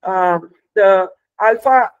the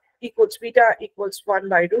alpha equals beta equals 1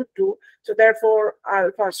 by root 2. So therefore,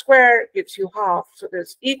 alpha square gives you half. So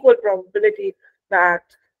there's equal probability that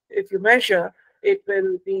if you measure, it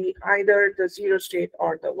will be either the 0 state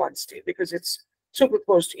or the 1 state because it's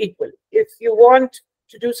superposed equally. If you want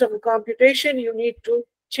to do some computation, you need to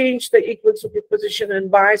change the equal superposition and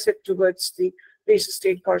bias it towards the basis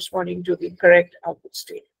state corresponding to the correct output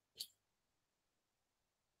state.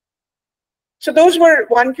 So those were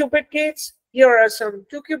 1-qubit gates. Here are some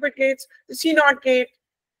 2-qubit gates. The C0 gate,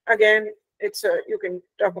 again, it's a, you can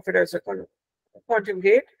talk of it as a quantum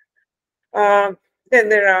gate. Then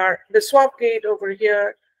there are the swap gate over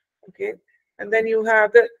here, okay, and then you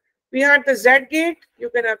have we had the Z gate. You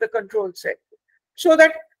can have the control set. So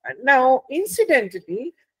that now,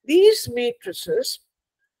 incidentally, these matrices.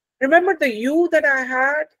 Remember the U that I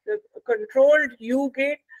had, the controlled U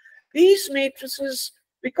gate. These matrices,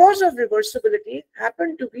 because of reversibility,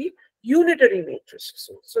 happen to be unitary matrices.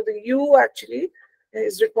 So the U actually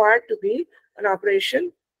is required to be an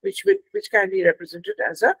operation which can be represented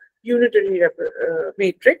as a unitary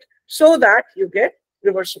matrix so that you get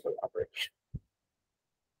reversible operation.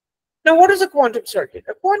 Now, what is a quantum circuit?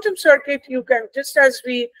 A quantum circuit, you can, just as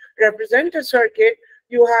we represent a circuit,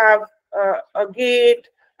 you have a gate,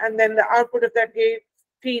 and then the output of that gate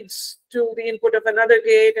feeds to the input of another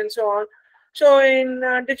gate, and so on. So in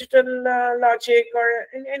digital logic or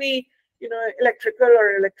in any electrical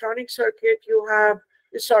or electronic circuit, you have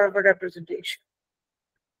this sort of a representation.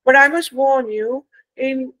 But I must warn you,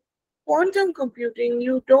 in quantum computing,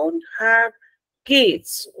 you don't have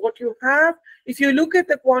gates. What you have, if you look at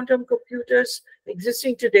the quantum computers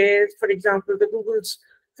existing today, for example, the Google's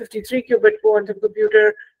 53-qubit quantum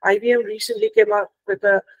computer, IBM recently came up with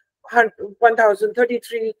a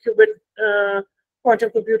 1033-qubit quantum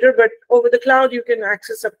computer, but over the cloud you can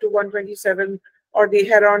access up to 127, or the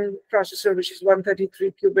Heron processor, which is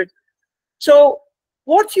 133-qubit. So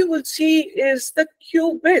what you will see is the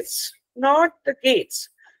qubits, not the gates,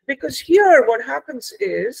 because here what happens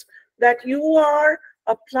is that you are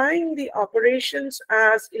applying the operations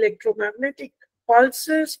as electromagnetic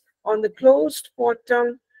pulses on the closed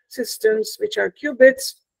quantum systems, which are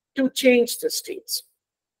qubits, to change the states.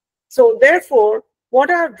 So therefore, what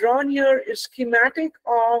I've drawn here is schematic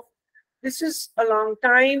of, this is along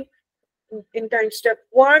time. In time step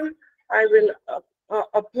 1, I will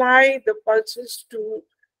apply the pulses to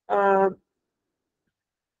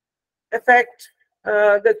affect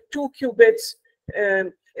the 2 qubits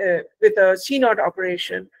with a C0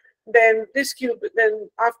 operation. Then this qubit, then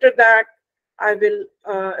after that, I will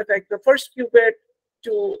affect the first qubit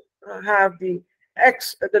to have the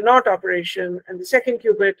naught operation, and the second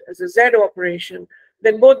qubit as a Z operation.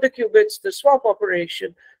 Then both the qubits, the swap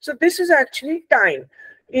operation. So this is actually time.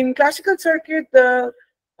 In classical circuit, the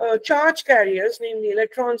charge carriers, namely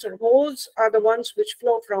electrons or holes, are the ones which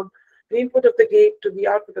flow from the input of the gate to the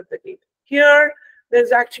output of the gate. Here,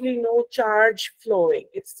 there's actually no charge flowing.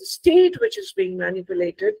 It's the state which is being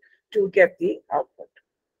manipulated to get the output.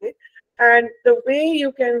 Okay? And the way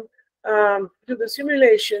you can do the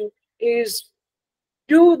simulation is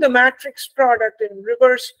do the matrix product in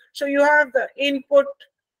reverse. So you have the input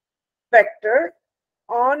vector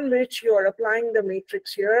on which you are applying the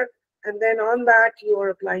matrix here, and then on that you are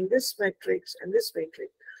applying this matrix and this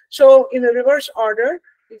matrix. So in the reverse order,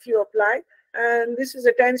 if you apply, and this is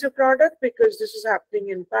a tensor product because this is happening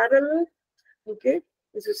in parallel. Okay,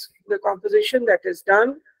 this is the composition that is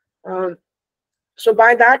done. So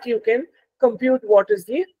by that you can compute what is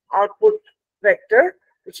the output vector,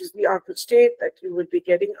 which is the output state that you will be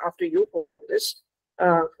getting after you put this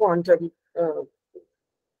quantum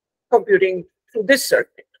computing through this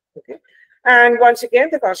circuit. Okay, and once again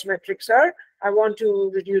the cost metrics are: I want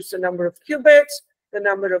to reduce the number of qubits, the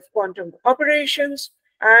number of quantum operations,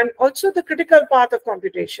 and also the critical path of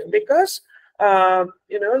computation, because the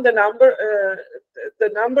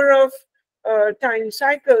number of time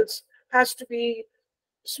cycles has to be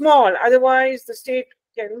small, otherwise the state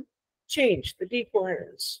can change, the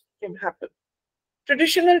decoherence can happen.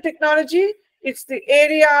 Traditional technology, it's the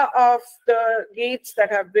area of the gates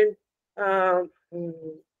that have been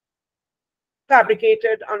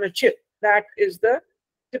fabricated on a chip. That is the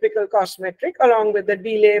typical cost metric, along with the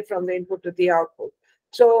delay from the input to the output.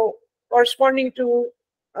 So corresponding to,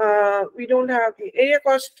 we don't have the area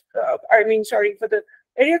cost, for the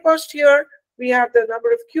area cost here, we have the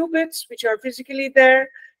number of qubits which are physically there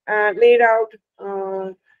and laid out,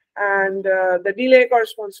 and the delay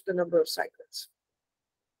corresponds to the number of cycles.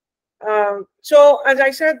 So as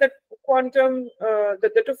I said, the quantum,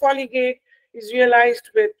 the Toffoli gate is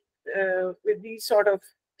realized with these sort of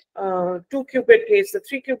 2-qubit gates. The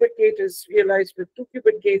 3-qubit gate is realized with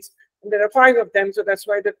 2-qubit gates, and there are 5 of them, so that's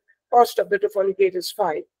why the cost of the Toffoli gate is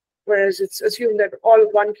 5. Whereas it's assumed that all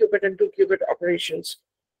 1-qubit and 2-qubit operations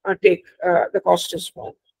take the cost is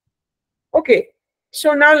 1. Okay,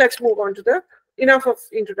 so now let's move on to the enough of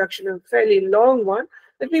introduction, a fairly long one.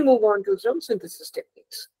 Let me move on to some synthesis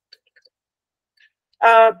techniques.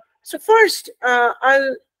 So first,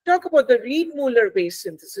 I'll talk about the Reed-Muller-based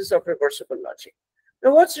synthesis of reversible logic.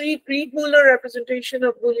 Now, what's Reed-Muller representation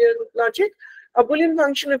of Boolean logic? A Boolean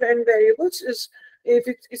function of n variables is, if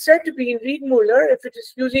it's said to be in Reed-Muller, if it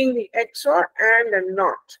is using the XOR and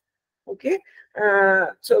not. Okay,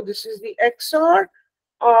 so this is the XOR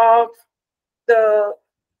of the,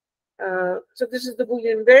 so this is the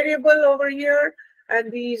Boolean variable over here,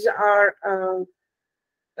 and these are,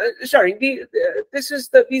 sorry,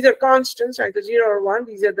 these are constants, either 0 or 1.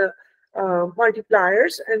 These are the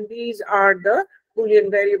multipliers, and these are the Boolean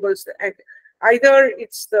variables. Either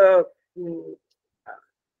it's the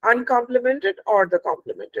uncomplemented or the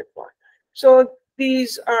complemented one. So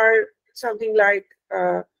these are something like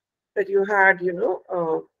that you had, you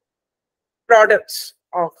know, products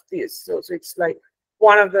of these. So it's like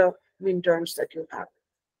one of the min terms that you have.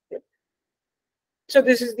 Okay. So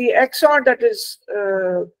this is the XOR that is,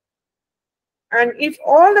 and if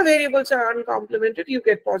all the variables are uncomplemented, you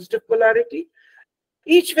get positive polarity.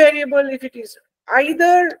 Each variable, if it is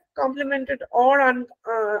either complemented or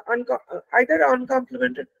either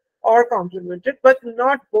uncomplemented or complemented, but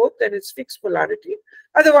not both, then it's fixed polarity.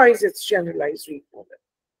 Otherwise, it's generalized Reed-Muller.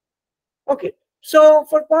 Okay, so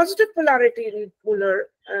for positive polarity Reed-Muller,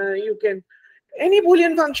 you can, any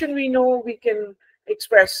Boolean function we know we can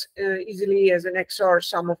express easily as an XOR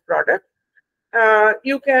sum of product.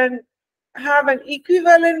 You can have an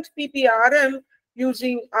equivalent PPRM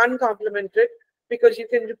using uncomplemented, because you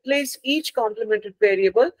can replace each complemented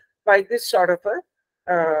variable by this sort of a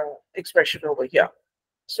expression over here.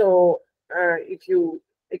 So if you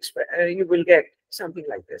you will get something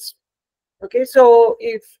like this. Okay, so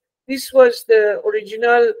if this was the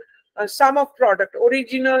original sum of product,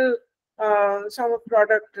 sum of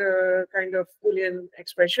product kind of Boolean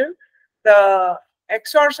expression, the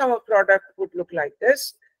XOR sum of product would look like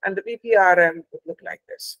this, and the PPRM would look like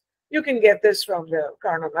this. You can get this from the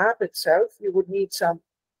Karnaugh map itself. You would need some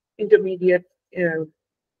intermediate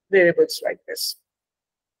variables like this.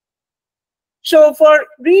 So for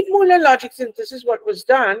Reed-Muller logic synthesis, what was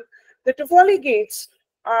done, the Toffoli gates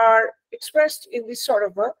are expressed in this sort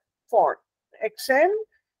of a form. Xn,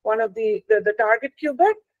 one of the target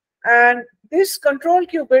qubit, and this control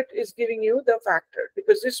qubit is giving you the factor,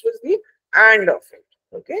 because this was the AND of it.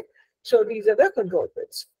 Okay, so these are the control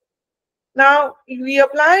bits. Now we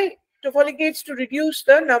apply Toffoli gates to reduce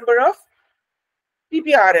the number of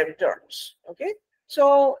PPRM terms. Okay,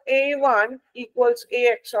 so A1 equals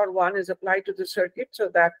A XOR 1 is applied to the circuit, so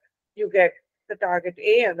that you get the target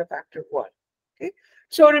A and the factor 1. Okay,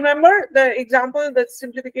 so remember the example, the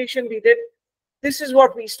simplification we did. This is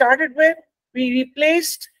what we started with. We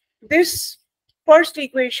replaced this first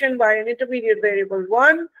equation by an intermediate variable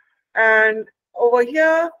 1, and over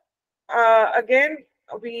here again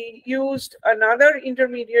we used another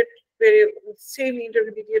intermediate variable, same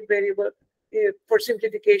intermediate variable for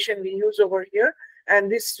simplification we use over here,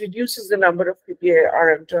 and this reduces the number of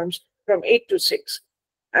PPRM terms from 8 to 6.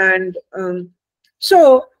 And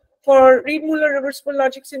so for Reed-Muller reversible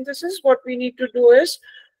logic synthesis, what we need to do is,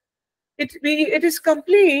 it is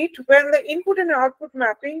complete when the input and output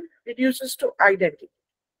mapping reduces to identity.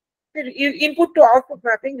 Input to output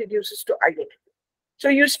mapping reduces to identity. So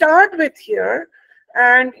you start with here,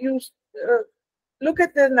 and you look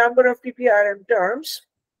at the number of PPRM terms,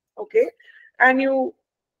 okay, and you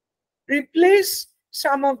replace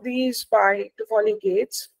some of these by Toffoli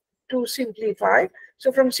gates to simplify.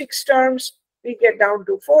 So from 6 terms, we get down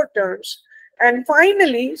to 4 terms. And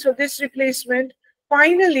finally, so this replacement,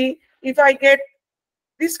 finally, if I get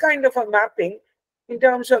this kind of a mapping in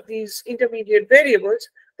terms of these intermediate variables,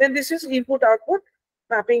 then this is input-output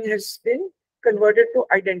mapping has been converted to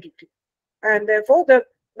identity. And therefore, the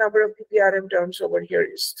number of PPRM terms over here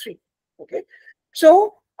is 3. Okay,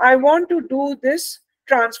 so I want to do this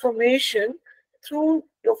transformation through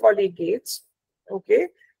Toffoli gates, okay,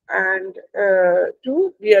 and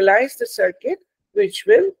to realize the circuit which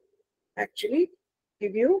will actually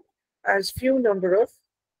give you as few number of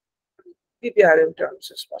PPRM terms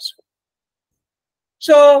as possible.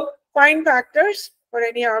 So find factors for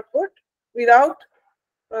any output without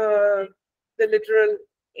the literal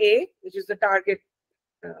A, which is the target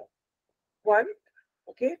 1.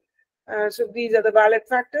 Okay, so these are the valid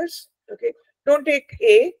factors. Okay, don't take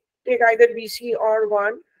A, take either BC or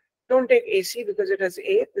 1. don't take AC because it has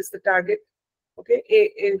A. This is the target. Okay,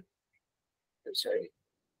 I'm sorry.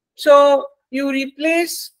 So you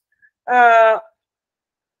replace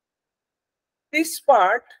this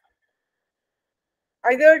part,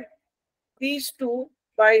 either these two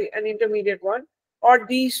by an intermediate one or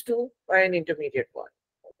these two by an intermediate one.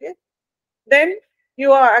 Okay, then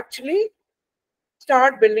you are actually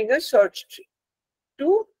start building a search tree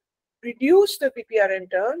to reduce the PPRN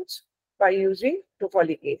terms by using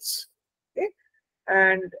Toffoli gates. Okay,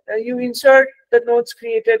 and you insert the nodes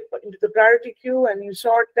created into the priority queue and you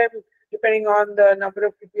sort them depending on the number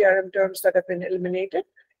of PPRM terms that have been eliminated.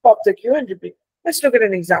 Pop the queue and repeat. Let's look at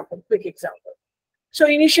an example, quick example. So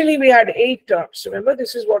initially we had 8 terms. Remember,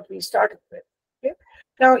 this is what we started with. Okay.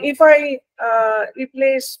 Now, if I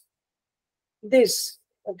replace this,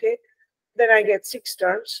 okay, then I get 6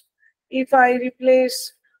 terms. If I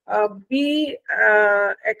replace B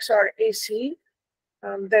XOR AC,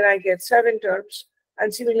 then I get 7 terms.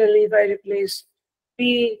 And similarly, if I replace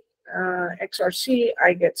B XOR C,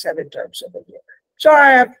 I get 7 terms over here. So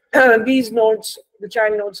I have these nodes, the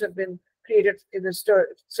child nodes have been created in the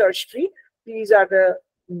search tree. These are the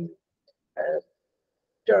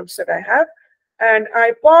terms that I have. And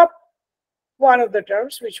I pop one of the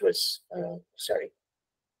terms, which was, sorry.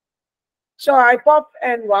 So I pop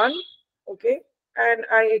N1, okay, and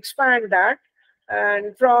I expand that.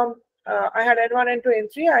 And from, I had N1, N2,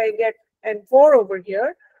 N3, I get N4 over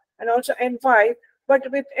here, and also N5. But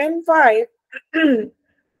with N5,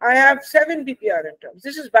 I have 7 PPRN terms.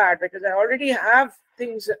 This is bad because I already have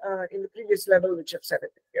things in the previous level which have 7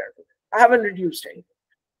 PPRN. I haven't reduced anything,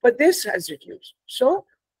 but this has reduced. So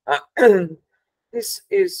this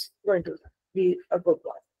is going to be a good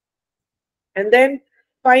one. And then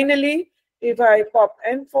finally, if I pop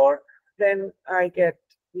N4, then I get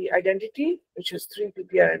the identity, which is 3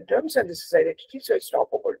 PPRN terms, and this is identity, so it's not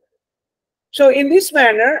over. So in this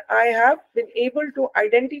manner, I have been able to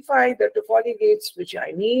identify the Toffoli gates which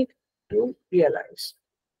I need to realize.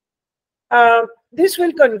 This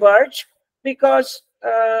will converge because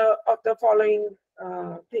of the following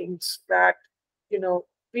things that, you know,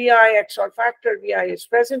 VI XOR factor, VI is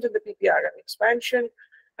present in the PPRM expansion,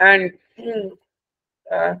 and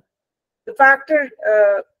the factor,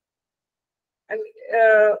 and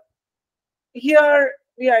here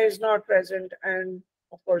VI is not present, and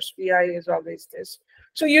of course VI is always this.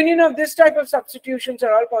 So union of this type of substitutions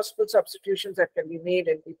are all possible substitutions that can be made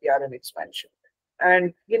in PPRM expansion.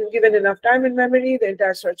 And given enough time in memory, the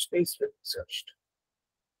entire search space will be searched.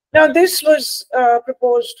 Now, this was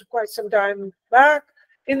proposed quite some time back.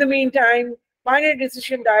 In the meantime, binary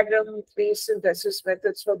decision diagram-based synthesis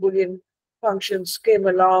methods for Boolean functions came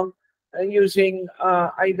along using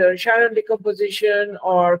either Shannon decomposition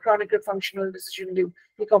or Kronecker functional decision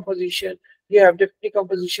decomposition. You have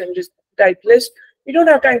decomposition type list. We don't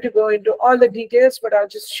have time to go into all the details, but I'll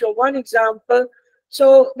just show one example.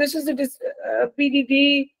 So this is the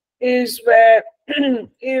BDD is where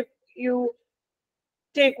if you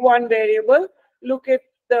take one variable, look at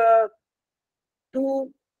the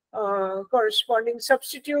 2 corresponding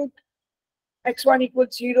substitute x1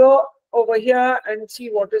 equals 0 over here and see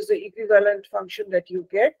what is the equivalent function that you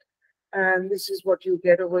get. And this is what you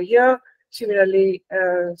get over here. Similarly,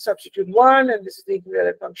 substitute 1, and this is the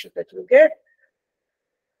equivalent function that you get.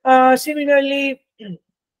 Similarly,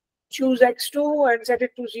 choose x2 and set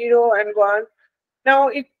it to 0 and 1. Now,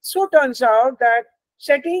 it so turns out that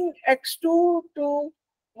setting x2 to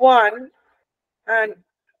 1 and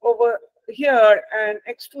over here and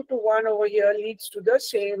x2 to 1 over here leads to the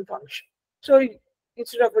same function. So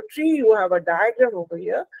instead of a tree, you have a diagram over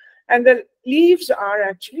here, and the leaves are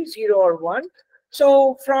actually 0 or 1.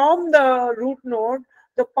 So from the root node,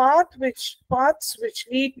 the paths which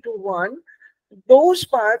lead to 1, those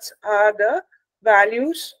paths are the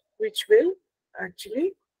values which will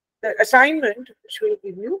actually, the assignment which will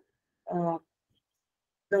give you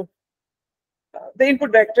the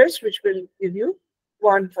input vectors which will give you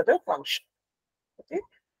 1 for the function. Okay.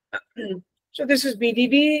 So this is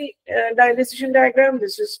BDD decision diagram.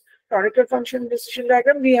 This is Kronecker function decision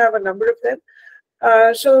diagram. We have a number of them.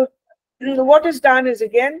 So what is done is,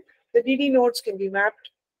 again, the DD nodes can be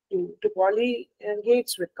mapped to Toffoli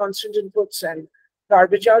gates with constant inputs and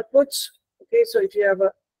garbage outputs. Okay, so if you have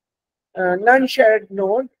a non-shared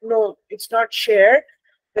node, no, it's not shared,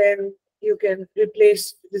 then you can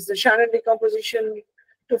replace, this is the Shannon decomposition,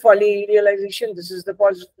 Toffoli realization, this is the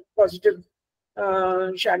positive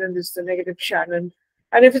Shannon, this is the negative Shannon.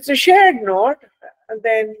 And if it's a shared node,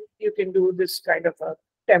 then you can do this kind of a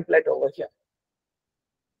template over here.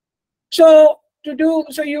 So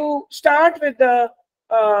you start with the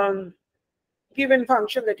given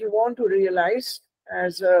function that you want to realize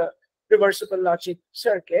as a reversible logic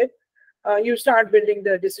circuit, you start building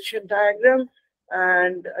the decision diagram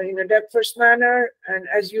and in a depth-first manner, and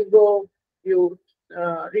as you go, you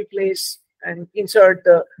replace and insert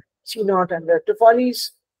the C0 and the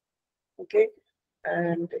Toffoli's. Okay,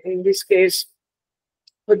 and in this case,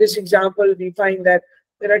 for this example, we find that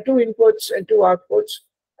there are 2 inputs and 2 outputs,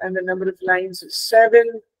 and the number of lines is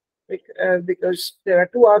 7 because there are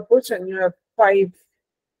 2 outputs and you have 5.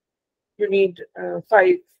 You need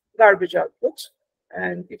 5 garbage outputs,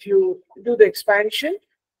 and if you do the expansion,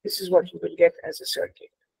 this is what you will get as a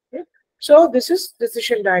circuit. Okay? So this is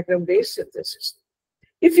decision diagram based synthesis.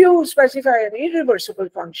 If you specify an irreversible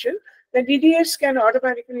function, then DDS can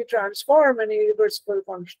automatically transform an irreversible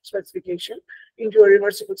function specification into a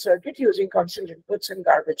reversible circuit using constant inputs and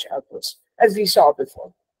garbage outputs, as we saw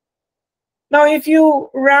before. Now, if you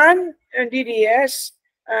ran a DDS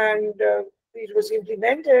and it was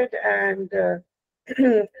implemented and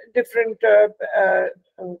different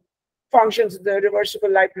functions of the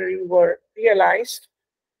reversible library were realized,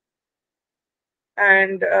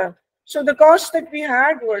 and so the costs that we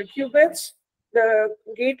had were qubits, the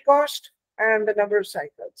gate cost, and the number of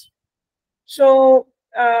cycles. So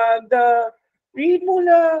the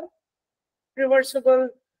Reed-Muller reversible,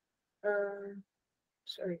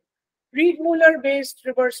 Reed-Muller based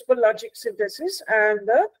reversible logic synthesis and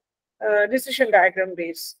the decision diagram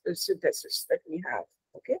based synthesis that we have.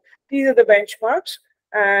 Okay, these are the benchmarks,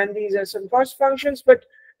 and these are some cost functions. But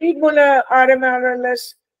Reed-Muller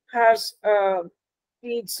RMRLS has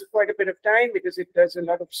needs quite a bit of time because it does a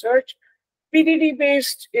lot of search. PDD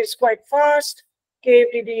based is quite fast.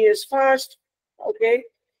 KFDD is fast. Okay,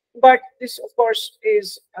 but this of course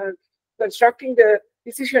is constructing the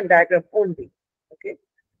decision diagram only. Okay,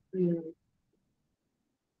 the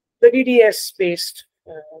DDS based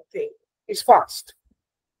thing is fast.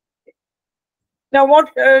 Now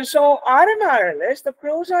what? So RMRLS, the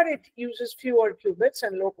pros are it uses fewer qubits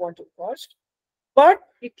and low quantum cost, but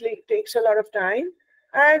it takes a lot of time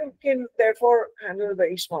and can therefore handle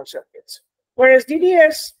very small circuits. Whereas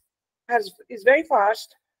DDS is very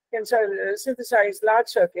fast, can synthesize large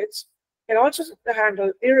circuits, can also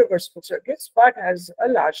handle irreversible circuits, but has a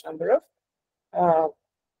large number of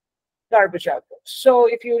garbage outputs. So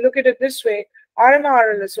if you look at it this way,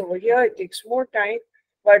 RMRLS over here, it takes more time,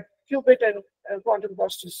 but qubit and quantum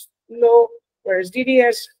cost is low, whereas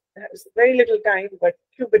DDS has very little time, but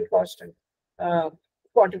qubit cost and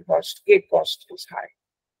quantum cost, gate cost is high.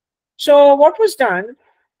 So what was done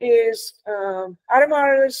is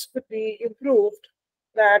RMRLS could be improved,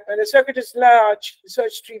 that when the circuit is large, the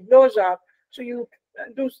search tree blows up. So you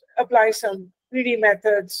do apply some greedy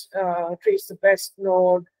methods, trace the best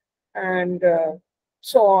node, and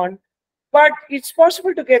so on. But it's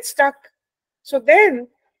possible to get stuck. So then,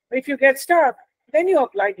 if you get stuck, then you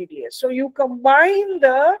apply DDS. So you combine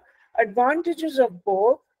the advantages of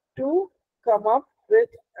both to come up with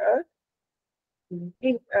a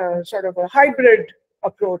sort of a hybrid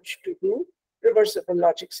approach to do reversible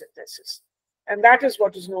logic synthesis. And that is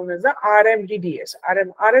what is known as the RMDDS,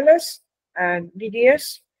 RMRLS and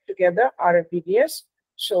DDS together, RMDDS.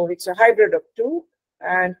 So it's a hybrid of 2,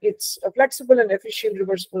 and it's a flexible and efficient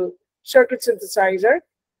reversible circuit synthesizer,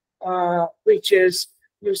 which is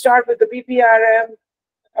you start with the BPRM,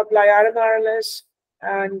 apply RMRLS,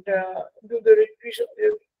 and do the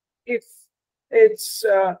if it's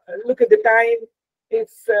look at the time. If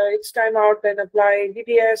it's time out, then apply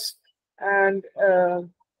DDS, and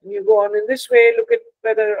you go on in this way. Look at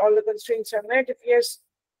whether all the constraints are met. If yes,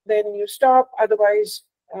 then you stop. Otherwise,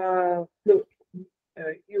 you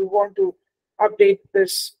want to update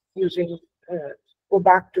this using go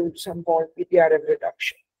back to some more BPRM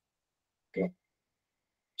reduction. Okay.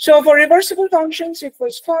 So for reversible functions, it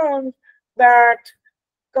was found that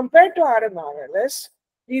compared to RMRLS,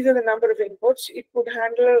 these are the number of inputs. It could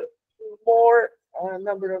handle more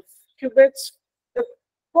number of qubits. The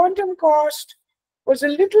quantum cost was a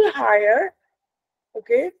little higher.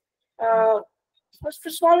 Okay, for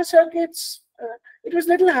smaller circuits, it was a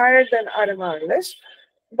little higher than RMRLS,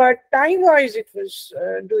 but time-wise, it was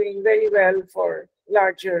doing very well for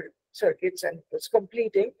larger circuits, and it was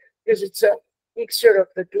completing because it's a mixture of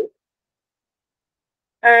the two.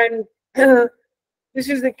 And this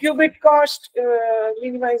is the qubit cost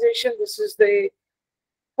minimization. This is the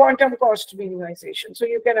quantum cost minimization. So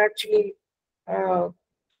you can actually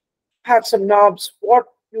have some knobs what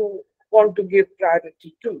you want to give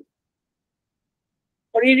priority to.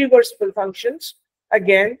 For irreversible functions,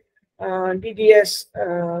 again, DDS,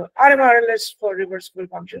 RMRLS for reversible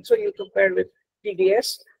functions. So you compare with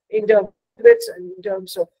DDS in terms of bits and in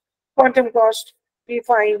terms of quantum cost, we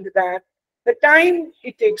find that the time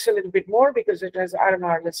it takes a little bit more because it has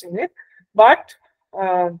RMRless in it, but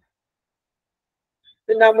the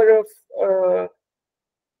number of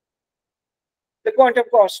the quantum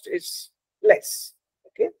cost is less,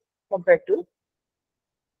 okay, compared to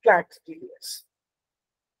flat TDS.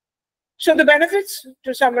 So the benefits,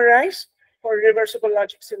 to summarize, for reversible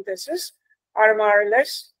logic synthesis,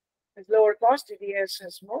 RMRless has lower cost, DDS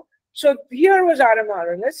has more. So here was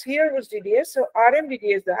RMRless, here was DDS. So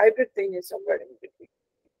RMDDS, the hybrid thing, is somewhere in between.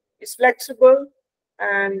 It's flexible,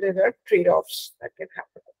 and there are trade-offs that can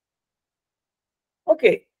happen.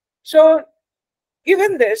 Okay, so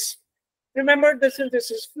given this, remember the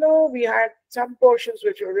synthesis flow, we had some portions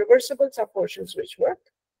which were reversible, some portions which were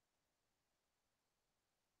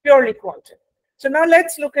purely quantum. So now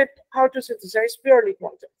let's look at how to synthesize purely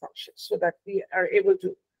quantum functions so that we are able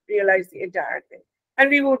to realize the entire thing. And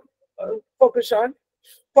we would focus on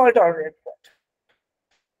fault-tolerant quantum.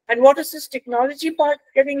 And what is this technology part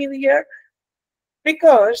getting in here?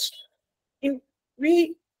 Because till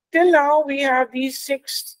now we have these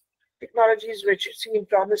 6 technologies which seem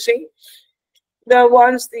promising. The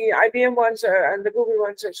ones, the IBM ones and the Google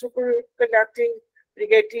ones are superconducting,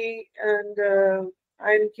 Rigetti and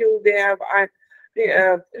IonQ. They have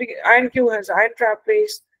IonQ has ion trap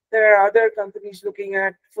based. There are other companies looking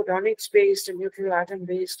at photonics based and neutral atom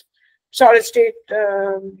based. Solid state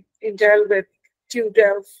Intel with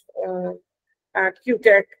QDelf at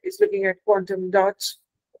QTech is looking at quantum dots.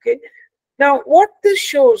 Okay. Now, what this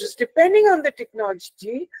shows is, depending on the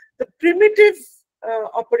technology, the primitive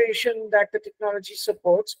operation that the technology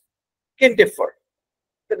supports can differ.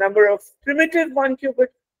 The number of primitive 1-qubit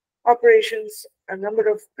operations and number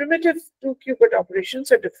of primitive 2-qubit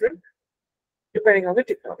operations are different depending on the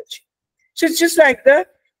technology. So it's just like the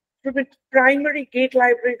primary gate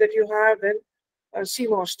library that you have in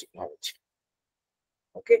CMOS technology.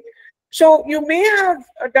 Okay. So you may have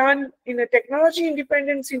done, in a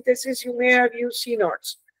technology-independent synthesis, you may have used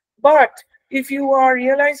CNOTs. But if you are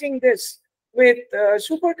realizing this with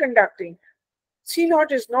superconducting,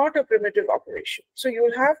 CNOT is not a primitive operation. So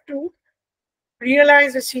you'll have to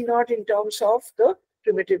realize the CNOT in terms of the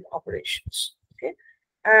primitive operations. Okay.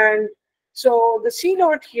 And so the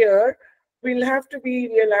CNOT here will have to be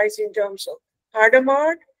realized in terms of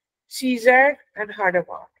Hadamard, CZ, and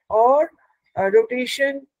Hadamard, or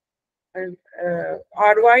rotation and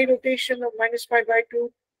RY rotation of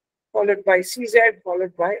 -π/2, followed by CZ,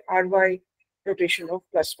 followed by RY rotation of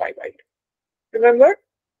 +π/2. Remember,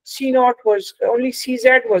 C0 was only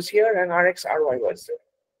CZ was here and RX RY was there.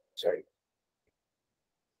 Sorry.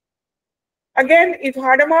 Again, if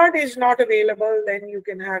Hadamard is not available, then you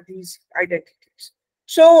can have these identities.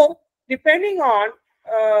 So, depending on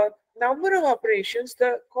number of operations,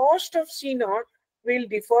 the cost of C0 will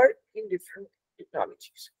differ in different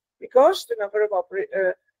technologies, because the number of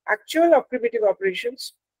actual or primitive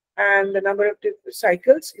operations and the number of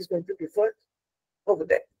cycles is going to differ over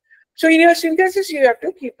there. So in your synthesis, you have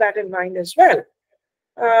to keep that in mind as well.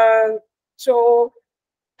 So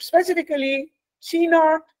specifically,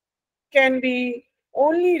 C0 can be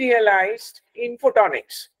only realized in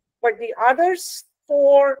photonics, but the other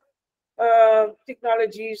 4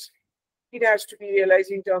 technologies, it has to be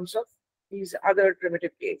realized in terms of these other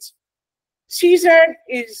primitive gates. CZ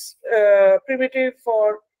is primitive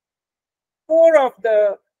for 4 of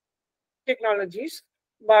the technologies,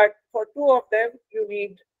 but for 2 of them, you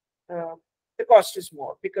need the cost is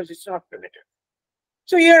more because it's not primitive.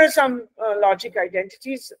 So here are some logic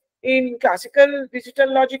identities. In classical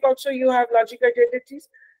digital logic also, you have logic identities.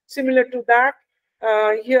 Similar to that,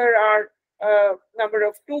 here are number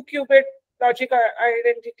of 2-qubit logic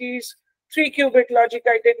identities, 3-qubit logic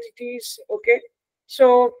identities. Okay,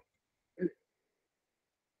 so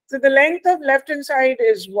the length of left-hand side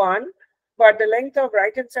is 1, but the length of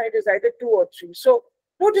right-hand side is either 2 or 3. So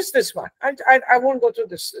notice this one. I won't go through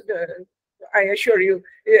this. I assure you,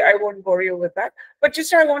 I won't bore you with that. But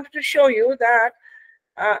just I wanted to show you that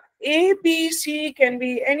A, B, C can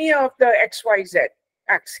be any of the X, Y, Z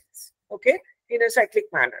axes, okay, in a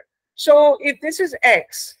cyclic manner. So if this is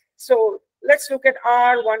X, so let's look at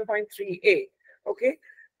R1.3A, okay.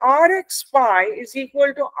 Rx pi is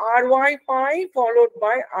equal to Ry pi followed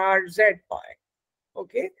by Rz pi,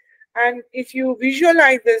 okay. And if you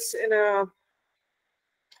visualize this in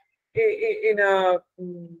a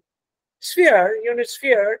sphere, unit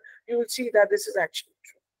sphere, you will see that this is actually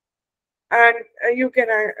true. And you can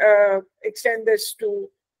extend this to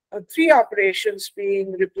 3 operations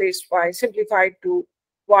being replaced by simplified to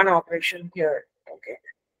 1 operation here. Okay.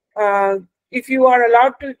 if you are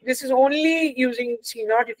allowed to, this is only using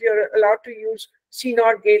C0. If you're allowed to use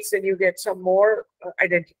C0 gates, then you get some more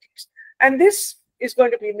identities. And this is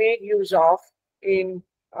going to be made use of in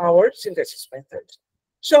our synthesis methods.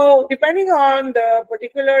 So depending on the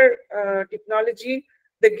particular technology,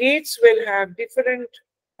 the gates will have different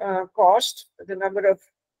cost, the number of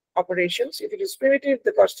operations. If it is primitive,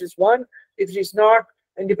 the cost is 1. If it is not,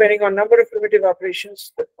 and depending on number of primitive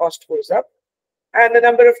operations, the cost goes up. And the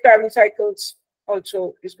number of time cycles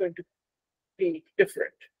also is going to be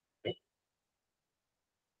different.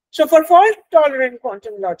 So for fault-tolerant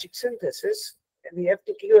quantum logic synthesis, the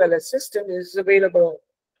FTQLS system is available,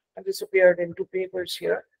 and this appeared in 2 papers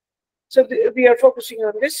here. So we are focusing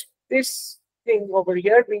on this thing over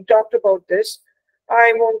here. We talked about this.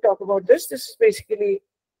 I won't talk about this. This is basically,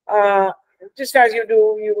 just as you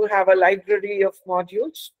do, you have a library of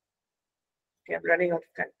modules. Okay, I'm running out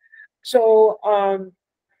of time. So,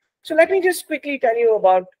 so let me just quickly tell you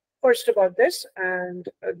first about this and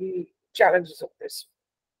the challenges of this.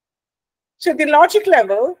 So the logic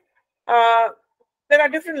level, there are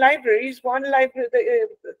different libraries. One library,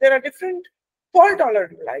 there are different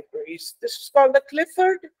fault-tolerant libraries. This is called the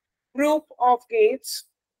Clifford group of gates.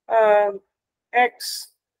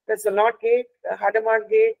 X, that's the NOT gate, the Hadamard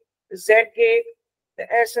gate, the Z gate,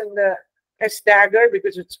 the S and the S dagger,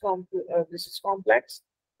 because it's this is complex,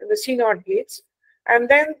 and the C0 gates, and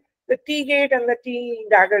then the T gate and the T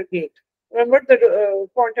dagger gate. Remember the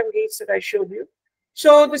quantum gates that I showed you?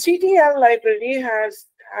 So the CTL library has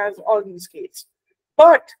all these gates,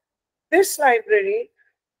 but this library,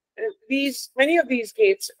 many of these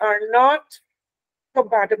gates are not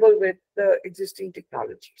compatible with the existing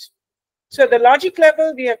technologies. So the logic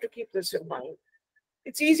level, we have to keep this in mind.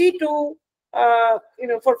 It's easy to,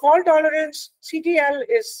 for fault tolerance, CTL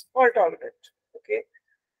is fault tolerant, okay?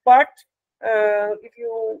 But if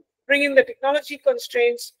you bring in the technology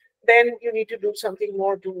constraints, then you need to do something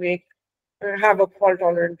more to make have a fault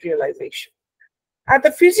tolerant realization. At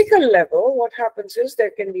the physical level, what happens is there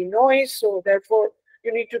can be noise, so therefore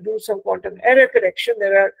you need to do some quantum error correction.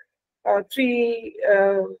 There are 3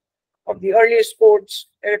 of the earliest codes,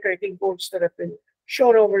 error correcting codes that have been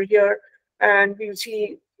shown over here, and we'll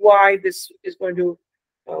see why this is going to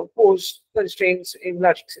pose constraints in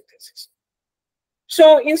logic synthesis.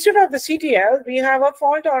 So instead of the CTL, we have a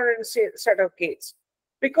fault tolerant set of gates.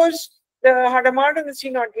 Because the Hadamard and the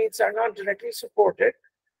C0 gates are not directly supported,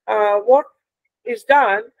 what is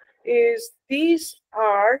done is these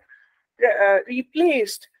are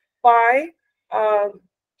replaced by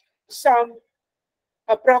some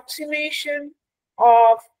approximation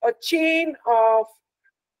of a chain of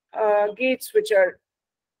gates which are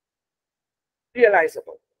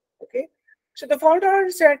realizable. Okay, so the fault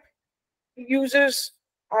tolerant set uses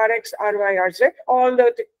Rx, Ry, Rz. All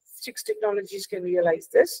the 6 technologies can realize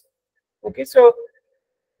this. Okay, so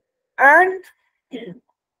and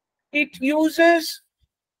it uses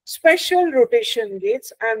special rotation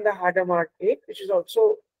gates and the Hadamard gate, which is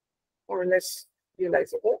also more or less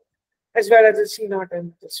realizable, as well as the C0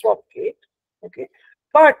 and the swap gate. Okay,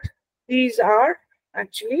 but these are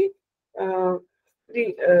actually the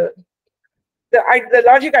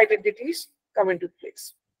logic identities come into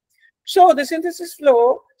place. So the synthesis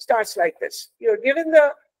flow starts like this. You're given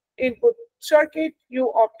the input circuit,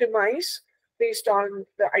 you optimize based on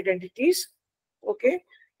the identities. Okay,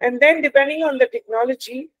 and then depending on the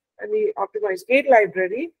technology and the optimized gate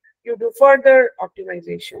library, you do further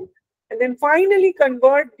optimization, and then finally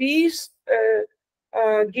convert these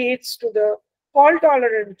gates to the fault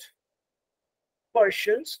tolerant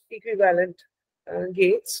versions, equivalent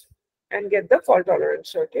gates, and get the fault tolerant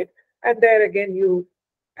circuit. And there again, you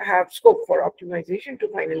have scope for optimization to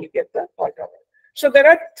finally get the fault tolerant. So there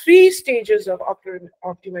are 3 stages of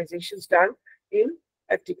optimizations done in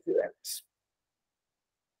FTQLS.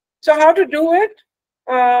 So how to do it?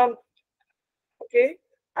 Okay,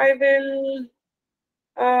 I will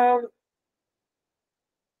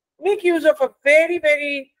make use of a very,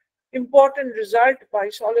 very important result by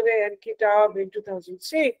Soloway and Kitab in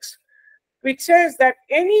 2006, which says that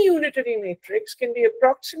any unitary matrix can be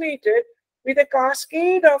approximated with a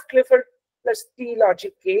cascade of Clifford plus T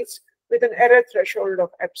logic gates with an error threshold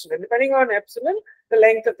of epsilon. Depending on epsilon, the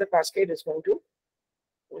length of the cascade is going to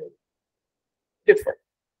differ.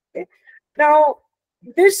 Okay. Now,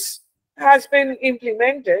 this has been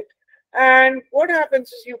implemented, and what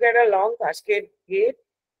happens is you get a long cascade gate.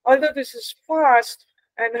 Although this is fast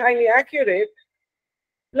and highly accurate,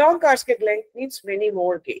 long cascade length means many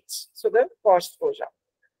more gates, so the cost goes up.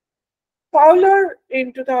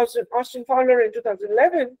 Austin Fowler in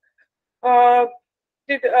 2011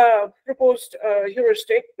 did proposed a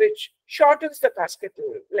heuristic which shortens the cascade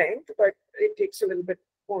length, but it takes a little bit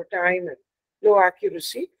more time and low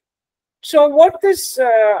accuracy. So what this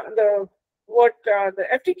the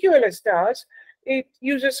FTQLS does, it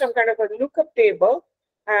uses some kind of a lookup table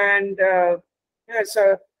and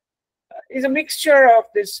is a mixture of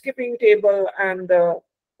this skipping table and the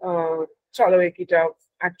Solovay-Kita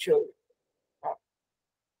actual.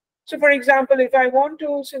 So, for example, if I want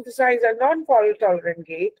to synthesize a non-fault tolerant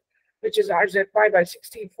gate, which is RZ pi by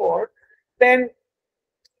 64, then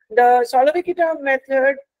the Solovay-Kita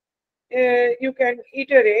method you can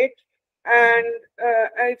iterate, and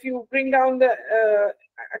if you bring down the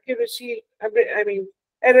accuracy, I mean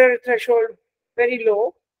error threshold very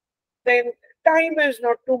low, then time is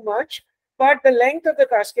not too much, but the length of the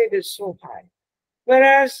cascade is so high.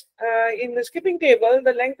 Whereas in the skipping table,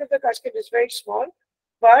 the length of the cascade is very small,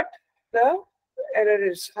 but the error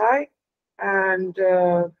is high and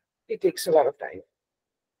it takes a lot of time.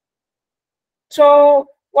 So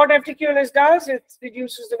what FTQLS does, it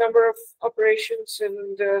reduces the number of operations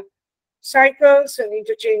and cycles and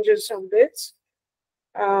interchanges some bits.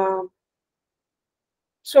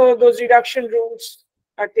 So those reduction rules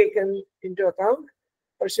are taken into account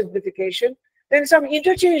for simplification. Then some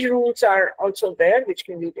interchange rules are also there, which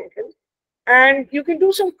can be taken. And you can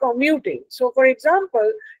do some commuting. So for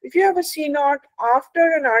example, if you have a C0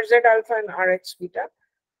 after an RZ alpha and RX beta,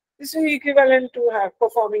 this is equivalent to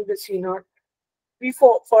performing the C0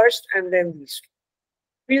 before first and then these two.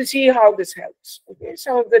 We'll see how this helps. Okay,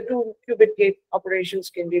 some of the 2-qubit gate operations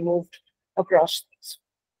can be moved across these.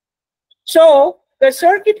 So the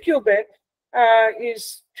circuit qubit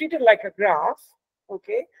is treated like a graph,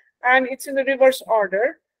 okay, and it's in the reverse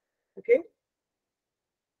order, okay.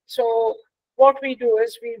 So what we do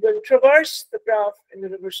is we will traverse the graph in the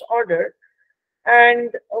reverse order,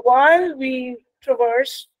 and while we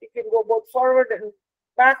traverse, we can go both forward and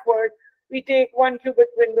backward. We take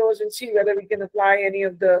 1-qubit windows and see whether we can apply any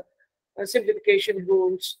of the simplification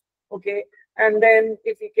rules, okay, and then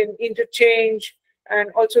if we can interchange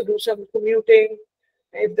and also do some commuting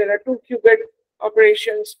if there are 2-qubit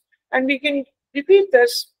operations, and we can repeat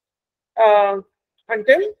this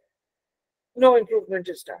until no improvement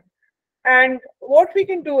is done. And what we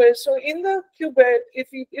can do is, so in the qubit, if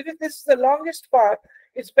this is the longest path,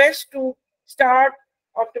 it's best to start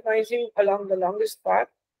optimizing along the longest path,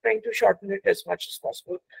 trying to shorten it as much as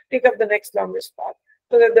possible, take up the next longest path,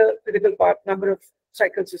 so that the critical path number of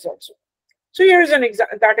cycles is also. So here is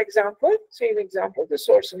that example, same example, the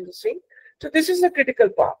source and the sink. So this is the critical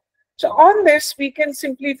path. So on this, we can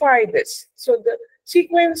simplify this. So the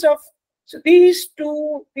sequence of, so these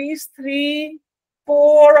two, these three,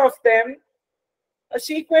 4 of them, a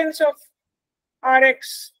sequence of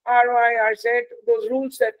Rx, Ry, Rz, those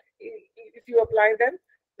rules that if you apply them,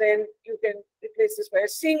 then you can replace this by a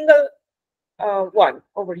single one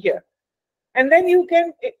over here. And then you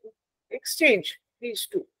can exchange these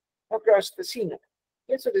two across the CNET.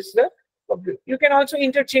 Okay, so this is the, you can also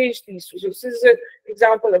interchange these two. So this is an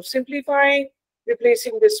example of simplifying,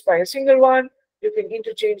 replacing this by a single one. You can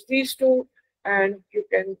interchange these two, and you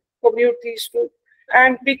can commute these two.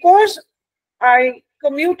 And because I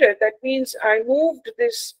commuted, that means I moved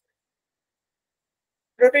this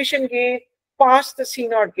rotation gate past the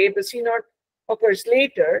C0 gate. The C0 occurs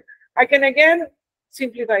later. I can again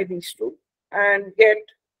simplify these two and get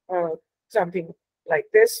something like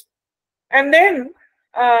this. And then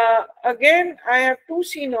again, I have 2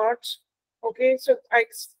 C0s. Okay, so I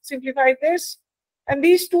simplify this, and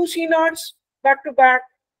these 2 C0s back to back,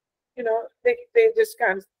 you know, they just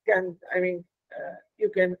can I mean, you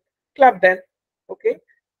can club them. Okay,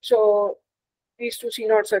 so these 2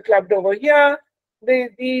 C0s are clubbed over here.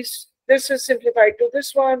 This is simplified to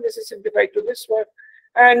this one. This is simplified to this one,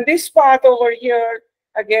 and this path over here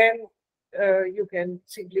again you can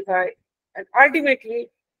simplify, and ultimately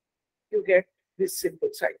you get this simple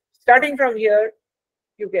cycle. Starting from here,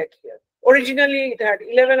 you get here. Originally, it had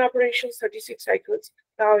 11 operations, 36 cycles.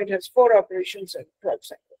 Now it has 4 operations and 12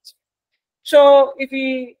 cycles. So if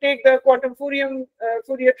we take the quantum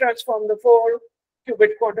Fourier transform, the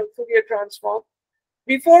 4-qubit quantum Fourier transform,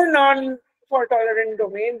 before non-fault tolerant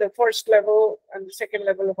domain, the first level and the second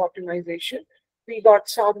level of optimization, we got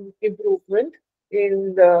some improvement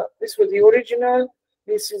in the, this was the original,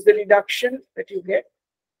 this is the reduction that you get.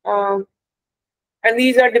 And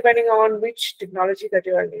these are depending on which technology that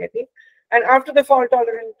you are getting. And after the fault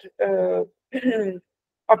tolerant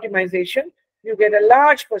optimization, you get a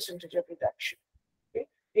large percentage of reduction, okay,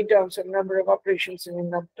 in terms of number of operations and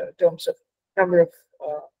in terms of number of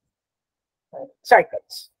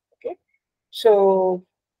cycles. Okay, so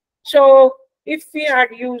if we had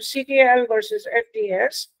used CTL versus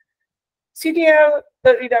FTS, CTL,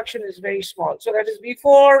 the reduction is very small. So that is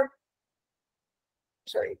before,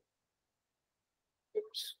 sorry.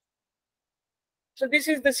 Oops. So this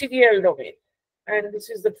is the CTL domain, and this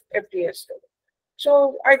is the FTS domain.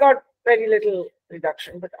 So I got very little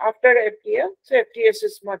reduction, but after FTL, so FTS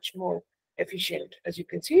is much more efficient, as you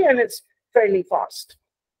can see, and it's fairly fast.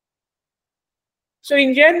 So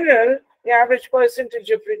in general, the average percentage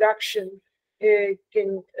of reduction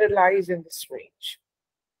lies in this range.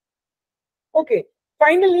 Okay,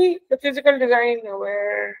 finally, the physical design,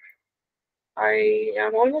 where I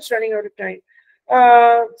am almost running out of time.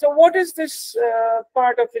 So what is this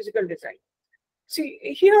part of physical design? See,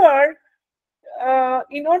 here,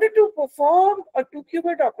 in order to perform a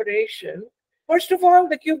 2-qubit operation, first of all,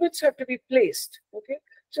 the qubits have to be placed, okay?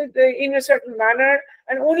 So in a certain manner,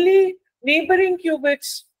 and only neighboring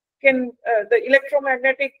qubits can, the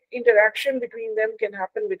electromagnetic interaction between them can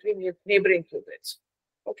happen between neighboring qubits,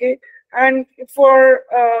 okay? And for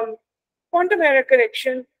quantum error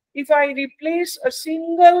correction, if I replace a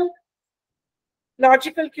single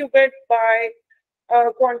logical qubit by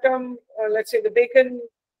quantum, let's say the Bacon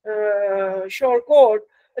Shor code,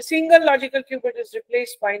 a single logical qubit is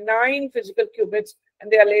replaced by 9 physical qubits,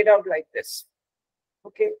 and they are laid out like this.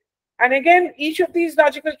 Okay, and again, each of these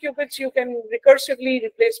logical qubits you can recursively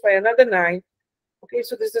replace by another 9. Okay,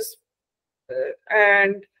 so this is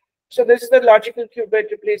and so this is the logical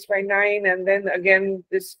qubit replaced by 9, and then again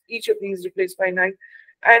this each of these replaced by 9.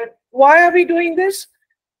 And why are we doing this?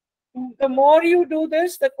 The more you do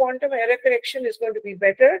this, the quantum error correction is going to be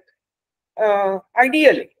better.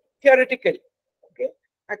 Ideally, theoretically, okay.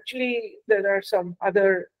 Actually, there are some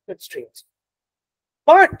other constraints,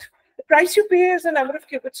 but the price you pay as the number of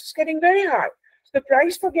qubits is getting very high. So the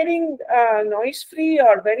price for getting noise-free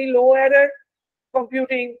or very low error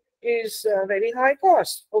computing is very high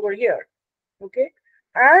cost over here, okay.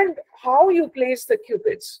 And how you place the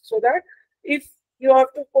qubits, so that if you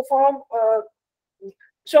have to perform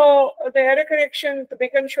so the error correction, the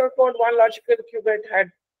Bacon Shor code, 1 logical qubit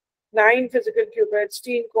had 9 physical qubits,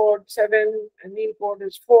 Steen code 7, and Neal code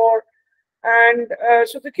is 4. And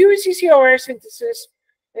so the QACC-aware synthesis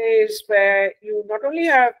is where you not only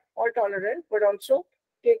have fault tolerant, but also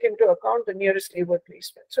take into account the nearest neighbor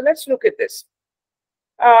placement. So let's look at this.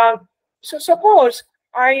 So suppose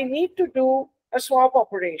I need to do a swap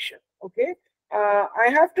operation, okay? I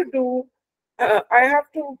have to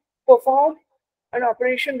perform an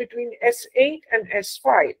operation between S8 and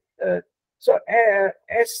S5. So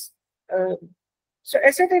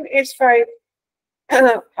S8 and S5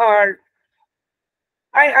 are,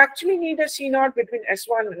 I actually need a C0 between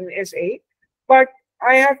S1 and S8, but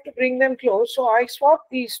I have to bring them close. So I swap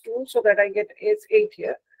these two so that I get S8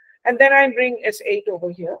 here, and then I bring S8 over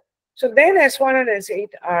here. So then S1 and S8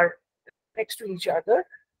 are next to each other,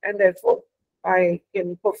 and therefore I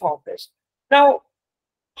can perform this. Now,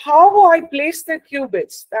 how I place the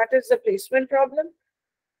qubits, that is the placement problem.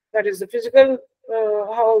 That is the physical,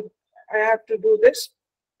 how I have to do this.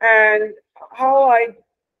 And how I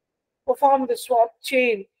perform the swap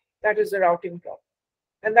chain, that is the routing problem.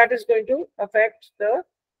 And that is going to affect the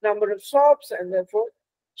number of swaps, and therefore,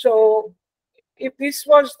 so if this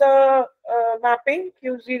was the mapping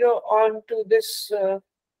Q0 onto this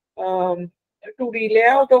 2D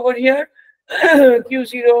layout over here,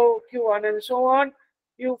 Q0, Q1, and so on,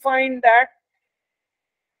 you find that,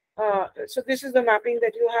 so this is the mapping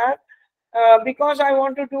that you have. Because I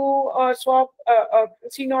want to do a swap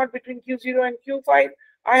C0 between Q0 and Q5,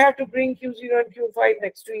 I have to bring Q0 and Q5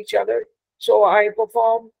 next to each other. So I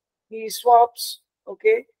perform these swaps,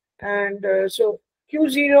 okay? And so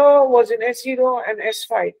Q0 was in S0 and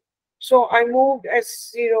S5. So I moved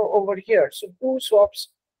S0 over here. So 2 swaps,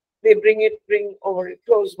 they bring over it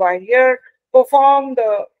close by here, perform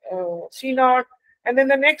the C0, and then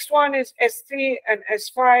the next one is S3 and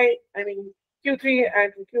S5, I mean Q3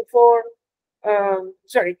 and Q4,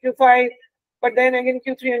 sorry, Q5, but then again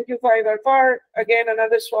Q3 and Q5 are far, again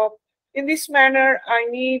another swap. In this manner, I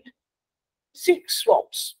need 6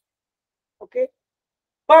 swaps, okay?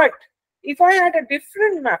 But if I had a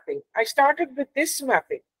different mapping, I started with this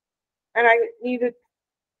mapping, and I needed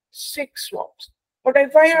 6 swaps. But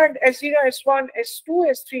if I had S0, S1, S2,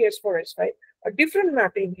 S3, S4, S5, a different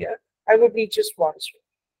mapping here, I would need just 1 swap.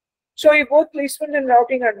 So if both placement and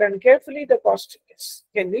routing are done carefully, the cost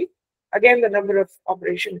can be, again, the number of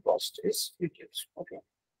operation cost is reduced. Okay.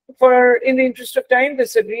 For in the interest of time,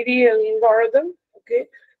 this is a greedy algorithm. Okay,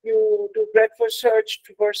 you do breadth first search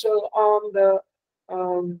traversal on the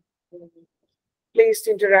placed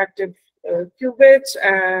interactive qubits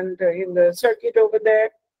and in the circuit over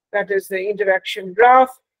there. that is the interaction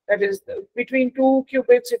graph, that is between two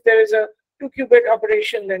qubits. If there is a 2-qubit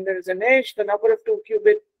operation, then there is an edge. The number of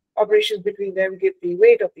 2-qubit operations between them give the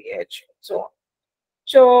weight of the edge, and so on.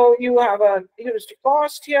 So you have a heuristic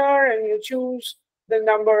cost here, and you choose the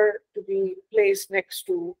number to be placed next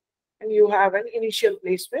to, and you have an initial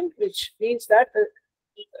placement, which means that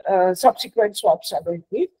the subsequent swaps are going to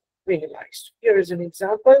be minimized. Here is an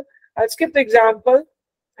example. I'll skip the example,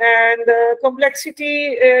 and the complexity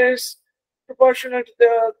is proportional to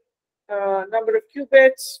the number of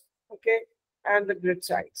qubits, okay, and the grid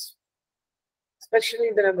size, especially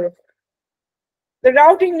the number of. The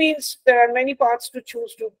routing means there are many paths to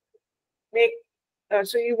choose to make.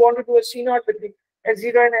 So you want to do a C0 between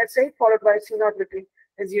S0 and S8, followed by C0 between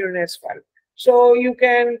S0 and S5. So you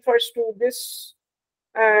can first do this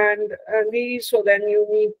and these, so then you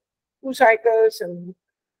need 2 cycles and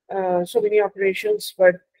so many operations.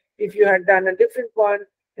 But if you had done a different one,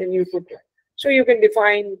 then you could. So you can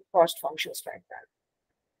define cost functions like that.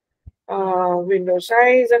 Window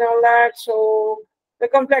size and all that. So the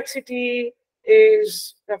complexity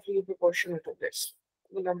is roughly proportional to this,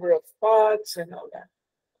 the number of paths and all that.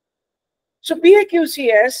 So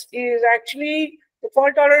PAQCS is actually the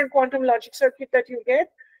fault-tolerant quantum logic circuit that you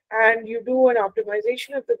get, and you do an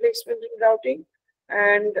optimization of the placement and routing,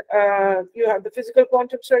 and you have the physical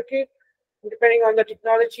quantum circuit. Depending on the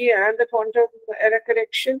technology and the quantum error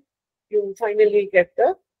correction, you finally get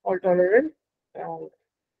the fault-tolerant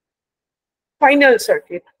final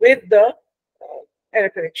circuit with the error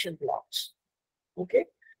correction blocks. Okay,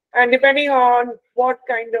 and depending on what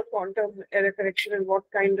kind of quantum error correction and what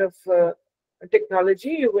kind of technology,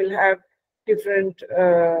 you will have different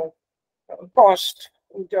cost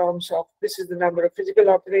in terms of this is the number of physical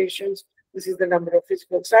operations, this is the number of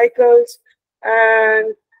physical cycles,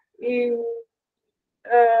 and in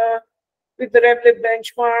with the RevLib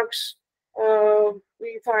benchmarks,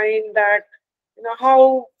 we find that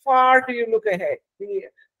how far do you look ahead? The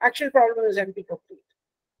actual problem is NP complete.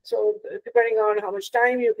 So depending on how much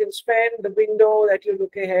time you can spend, the window that you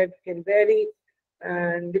look ahead can vary,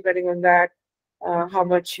 and depending on that, how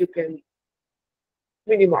much you can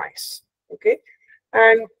minimize. Okay,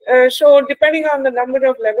 and so depending on the number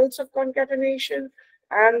of levels of concatenation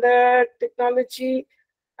and the technology,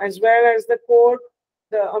 as well as the code,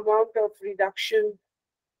 the amount of reduction,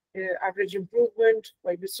 average improvement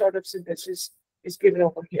by this sort of synthesis is given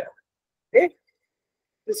over here. Okay.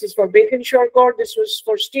 This is for Bacon short code. This was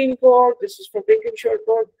for Steen code. This is for Bacon short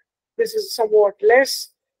code. This is somewhat less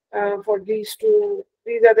for these two.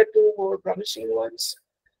 These are the two more promising ones.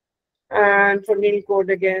 And for Neil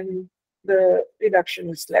code, again, the reduction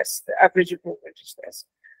is less. The average improvement is less.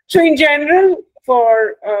 So in general,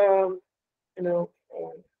 for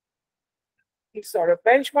these sort of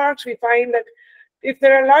benchmarks, we find that if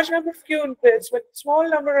there are a large number of qubits but small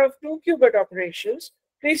number of 2-qubit operations,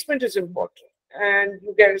 placement is important, and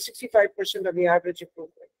you get 65% of the average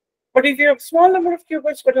improvement. But if you have small number of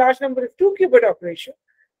qubits but large number of 2-qubit operations,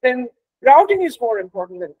 then routing is more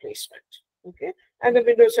important than placement. Okay, and the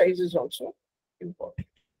window size is also important.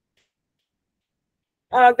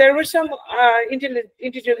 There were some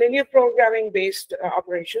integer linear programming based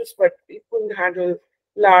operations, but it couldn't handle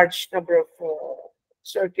large number of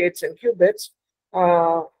circuits and qubits.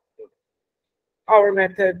 Our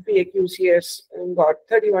method, PAQCS, got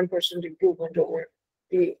 31% improvement over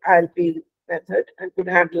the ILP method and could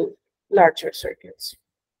handle larger circuits.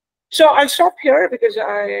 So I'll stop here because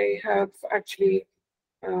I have actually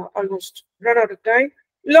almost run out of time.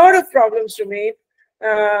 A lot of problems remain.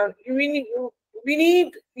 We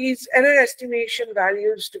need these error estimation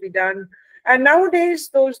values to be done. And nowadays,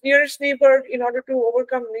 those nearest neighbor, in order to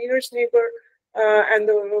overcome nearest neighbor and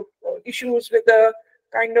the issues with the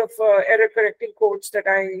kind of error correcting codes that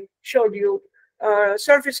I showed you,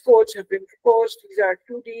 surface codes have been proposed. These are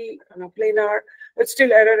 2D planar, but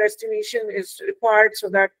still error estimation is required so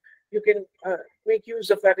that you can make use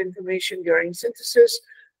of that information during synthesis.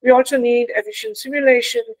 We also need efficient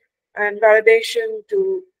simulation and validation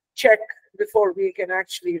to check before we can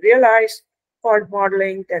actually realize fault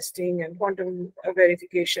modeling, testing, and quantum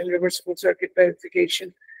verification, reversible circuit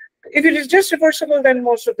verification. If it is just reversible, then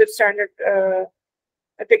most of the standard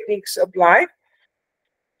techniques apply.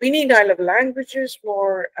 We need high-level languages,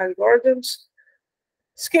 more algorithms.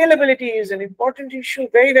 Scalability is an important issue,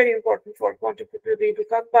 very, very important for quantum computing to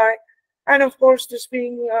come by. And of course, this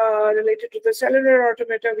being related to the cellular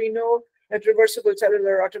automata, we know that reversible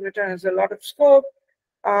cellular automata has a lot of scope,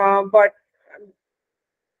 but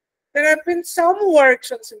there have been some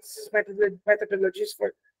works on synthesis methodologies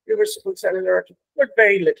for reversible cellular automata, but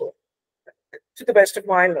very little, to the best of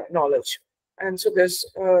my knowledge. And so there's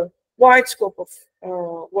a wide scope of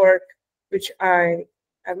work which I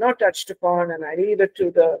have not touched upon, and I leave it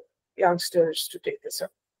to the youngsters to take this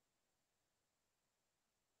up.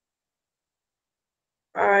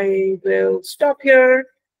 I will stop here,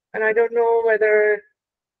 and I don't know whether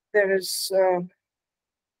there is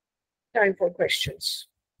time for questions.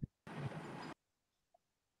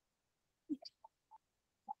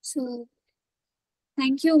 So,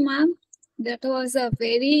 thank you, ma'am. That was a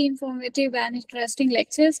very informative and interesting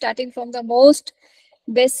lecture, starting from the most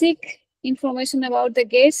basic information about the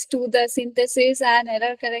gates to the synthesis and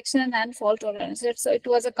error correction and fault tolerance. So it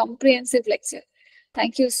was a comprehensive lecture.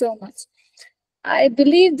 Thank you so much. I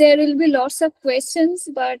believe there will be lots of questions,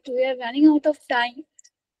 but we are running out of time.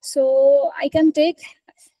 So I can take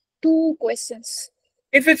 2 questions.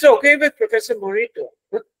 If it's okay with Professor Morito.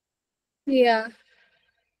 Yeah.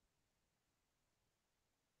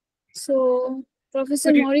 So,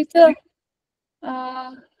 Professor Morito,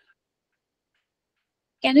 can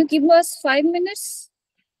you give us 5 minutes?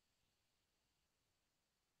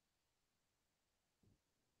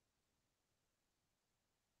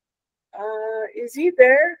 Is he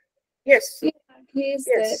there? Yes. Yeah, he is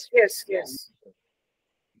yes, there. yes, yes.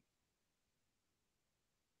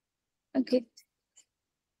 Okay.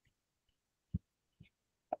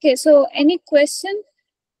 Okay, so any question?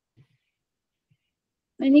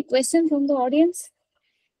 Any question from the audience?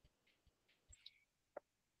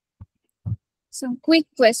 Some quick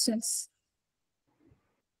questions.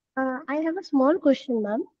 I have a small question,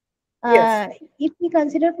 ma'am. Yes. If we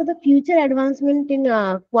consider for the future advancement in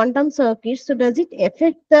quantum circuits, so does it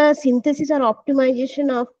affect the synthesis or optimization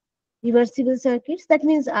of reversible circuits? That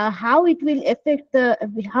means how it will affect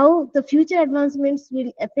how the future advancements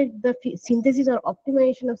will affect the synthesis or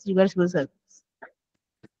optimization of reversible circuits?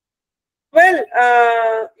 Well,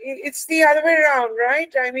 it's the other way around,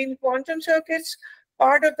 right? I mean, quantum circuits,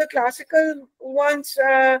 part of the classical ones,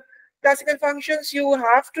 classical functions, you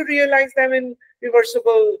have to realize them in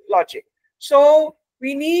reversible logic. So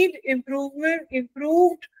we need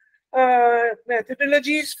improved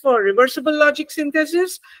methodologies for reversible logic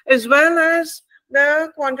synthesis as well as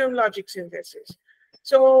the quantum logic synthesis.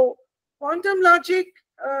 So quantum logic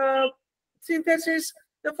synthesis,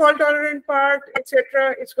 the fault tolerant part,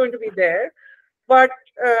 etc., it's going to be there. But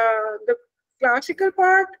the classical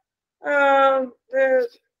part, the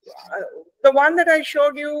one that I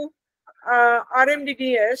showed you,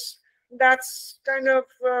 RMDDS, that's kind of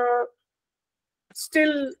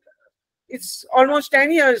still, it's almost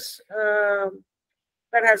 10 years that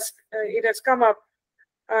it has come up,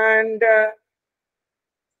 and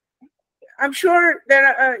I'm sure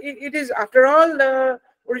there it is, after all, the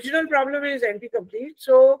original problem is NP complete,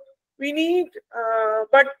 so we need,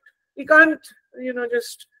 but we can't,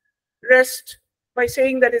 just rest by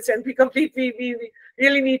saying that it's NP complete. We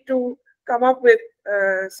really need to come up with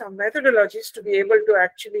some methodologies to be able to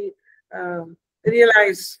actually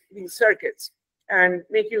realize these circuits and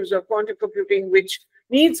make use of quantum computing, which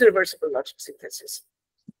needs reversible logic synthesis.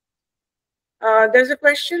 There's a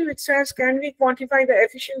question which says, can we quantify the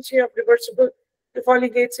efficiency of reversible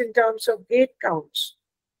Toffoli gates in terms of gate counts?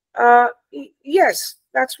 Yes,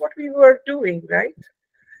 that's what we were doing, right?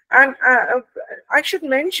 And I should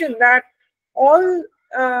mention that all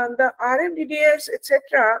the RMDDS,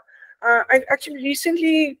 etc., actually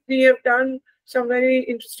recently we have done some very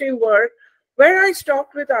interesting work. Where I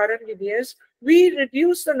stopped with RMDDS, we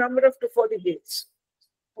reduced the number of Toffoli gates.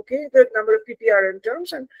 Okay, the number of PPRM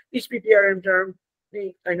terms, and each PPRM term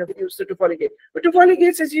we kind of use the Toffoli gate. But Toffoli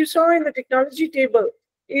gates, as you saw in the technology table,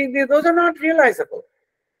 those are not realizable.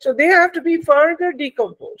 So they have to be further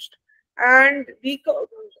decomposed. And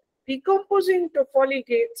decomposing Toffoli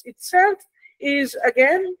gates itself is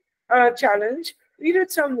again a challenge. We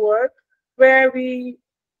did some work where we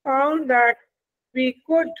found that we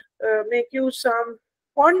could make use some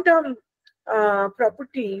quantum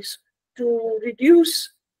properties to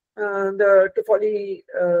reduce the Toffoli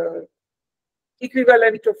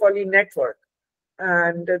equivalent Toffoli network,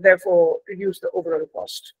 and therefore reduce the overall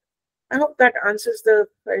cost. I hope that answers the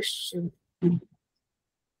question.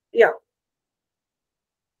 Yeah.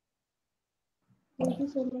 Thank you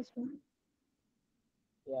so much, ma'am.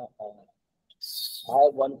 Yeah, I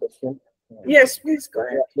have one question. Yes, please go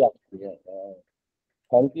ahead. Yeah.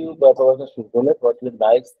 Thank you, Professor Sur-Kolay, for your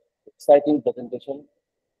nice, exciting presentation.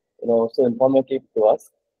 So informative to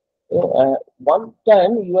us. One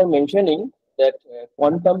time you were mentioning that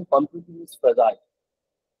quantum computing is fragile.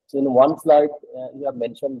 So in one slide you have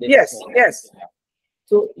mentioned this. Yes.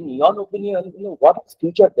 So in your opinion, what is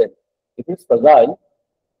future then? If it's fragile,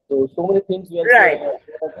 so many things we are right.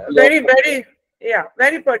 Very Yeah,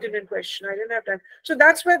 very pertinent question. I didn't have time. So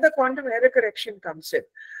that's where the quantum error correction comes in.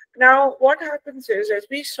 Now, what happens is, as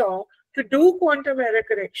we saw, to do quantum error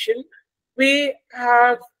correction, we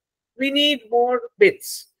need more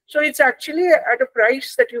bits. So it's actually at a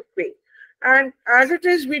price that you pay. And as it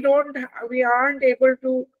is, we aren't able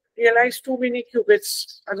to realize too many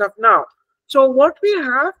qubits as of now. So what we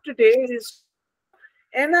have today is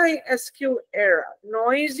NISQ era,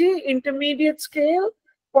 noisy intermediate scale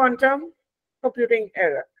quantum computing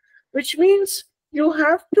error, which means you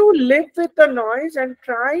have to live with the noise and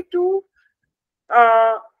try to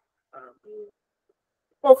uh,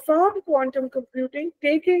 perform quantum computing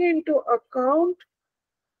taking into account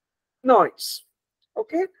noise.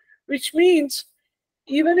 Okay, which means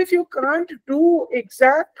even if you can't do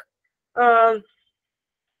exact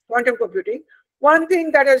quantum computing, one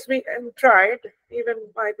thing that has been tried, even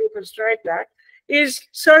my papers tried that, is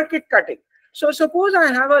circuit cutting. So suppose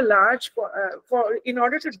I have a large, in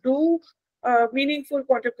order to do meaningful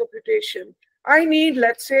quantum computation, I need,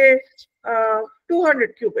 let's say,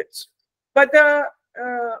 200 qubits. But the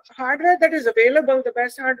hardware that is available, the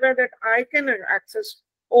best hardware that I can access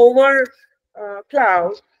over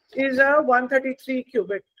cloud is a 133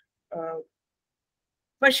 qubit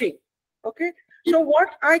machine. Okay, so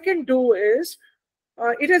what I can do is,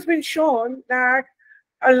 it has been shown that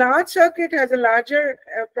a large circuit has a larger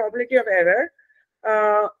probability of error.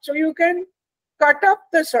 So you can cut up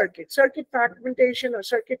the circuit. Circuit fragmentation or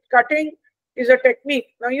circuit cutting is a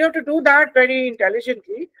technique. Now you have to do that very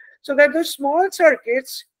intelligently so that the small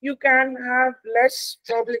circuits, you can have less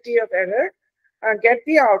probability of error and get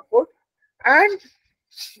the output. And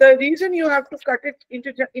the reason you have to cut it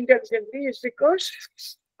intelligently is because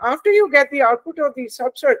after you get the output of these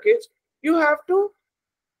sub-circuits, you have to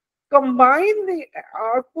combine the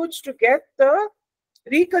outputs to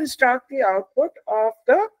reconstruct the output of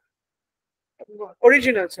the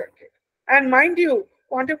original circuit. And mind you,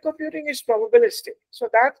 quantum computing is probabilistic. So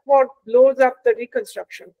that's what blows up the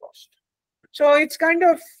reconstruction cost. So it's kind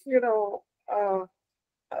of,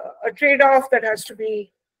 a trade-off that has to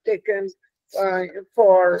be taken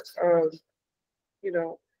for,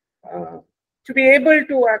 to be able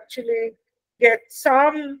to actually get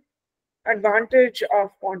some advantage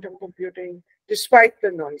of quantum computing despite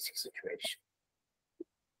the noisy situation.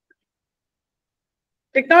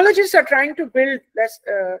 Technologists are trying to build less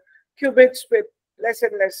qubits with less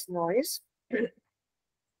and less noise.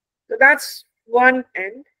 So that's one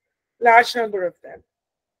end, large number of them.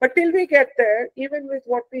 But till we get there, even with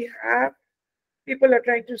what we have, people are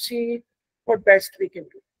trying to see what best we can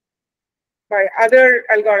do by other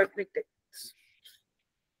algorithmic techniques.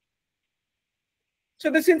 So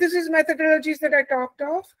the synthesis methodologies that I talked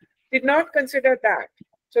of did not consider that.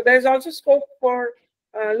 So there's also scope for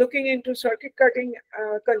looking into circuit cutting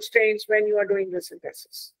constraints when you are doing the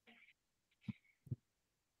synthesis.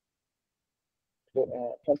 So,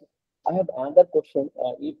 I have another question.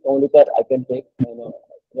 If only that I can take,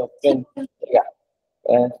 when, yeah.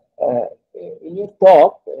 In your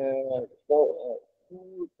talk,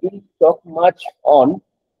 you didn't talk much on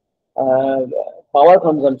power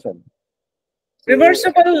consumption. So,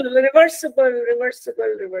 Reversible.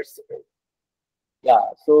 Yeah.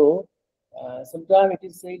 So sometimes it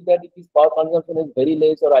is said that it is power consumption is very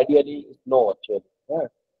less, or ideally it's no actually. Yeah.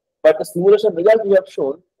 But the simulation result you have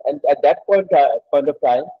shown, and at that point of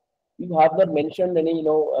time, you have not mentioned any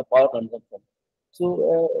power consumption.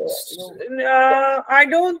 So I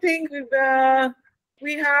don't think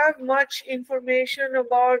we have much information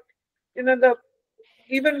about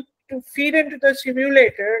even to feed into the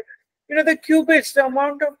simulator. The qubits, the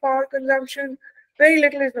amount of power consumption, very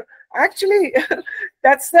little is. Actually,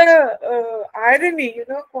 that's the irony.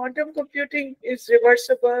 Quantum computing is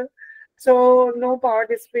reversible, so no power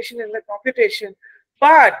dissipation in the computation.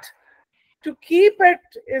 But to keep it,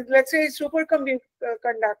 let's say, superconducting,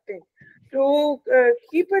 to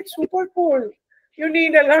keep it super cool, you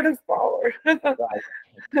need a lot of power.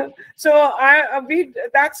 So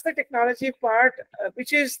that's the technology part,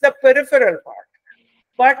 which is the peripheral part.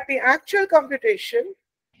 But the actual computation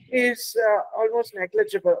is almost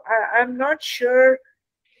negligible. I'm not sure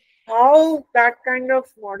how that kind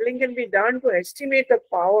of modeling can be done to estimate the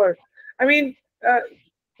power. I mean,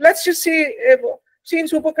 let's just say in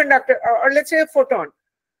superconductor, or let's say a photon.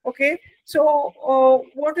 Okay, so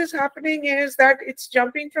what is happening is that it's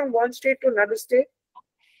jumping from one state to another state,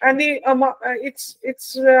 and it's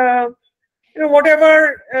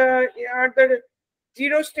whatever at the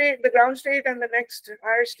zero state, the ground state, and the next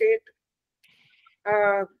higher state,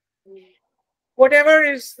 whatever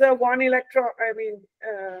is the one electron. I mean,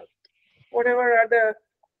 whatever are the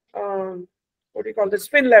what do you call the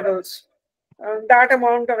spin levels that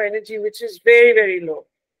amount of energy, which is very, very low.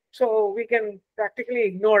 So we can practically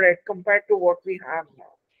ignore it compared to what we have now.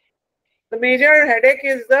 The major headache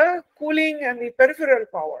is the cooling and the peripheral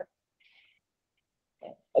power.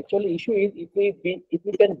 Actually, issue is if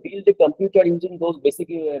we can build a computer using those basic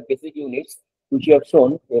units which you have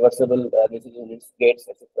shown, reversible basic units, gates,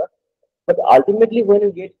 etc. But ultimately, when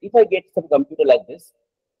you get, if I get some computer like this,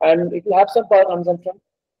 and it will have some power consumption,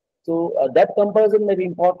 so that comparison may be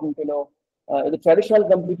important. The traditional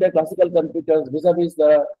computer, classical computers, vis-a-vis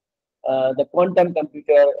the quantum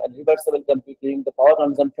computer and reversible computing, the power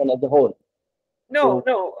consumption as a whole. No.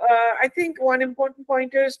 I think one important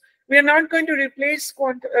point is we are not going to replace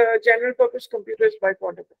general purpose computers by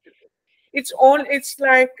quantum computers. It's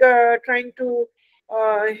like trying to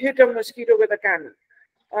hit a mosquito with a cannon.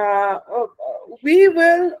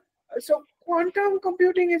 So quantum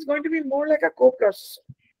computing is going to be more like a coprocessor.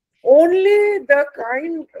 Only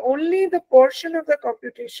the portion of the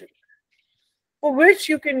computation for which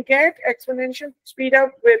you can get exponential speed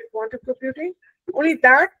up with quantum computing, only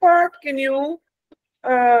that part can you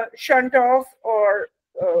shunt off or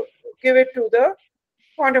give it to the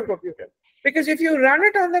quantum computer. Because if you run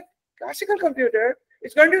it on the classical computer,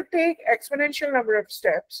 it's going to take exponential number of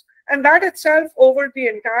steps, and that itself over the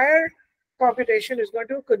entire computation is going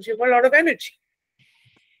to consume a lot of energy.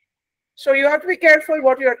 So you have to be careful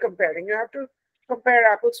what you are comparing. You have to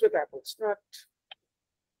compare apples with apples, not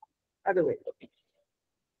other way.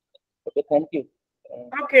 Okay, thank you.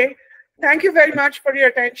 Okay, thank you very much for your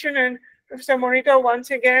attention. And Professor Monita, once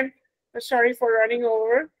again, sorry for running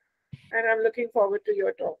over, and I'm looking forward to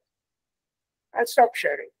your talk. I'll stop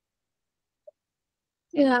sharing.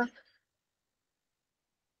 Yeah.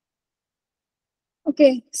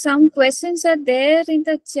 Okay, some questions are there in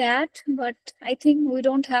the chat, but I think we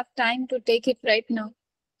don't have time to take it right now.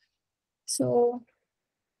 So,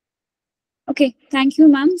 okay, thank you,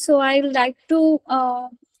 ma'am. So I would like to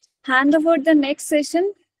hand over the next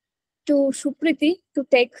session to Supriti to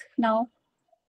take now.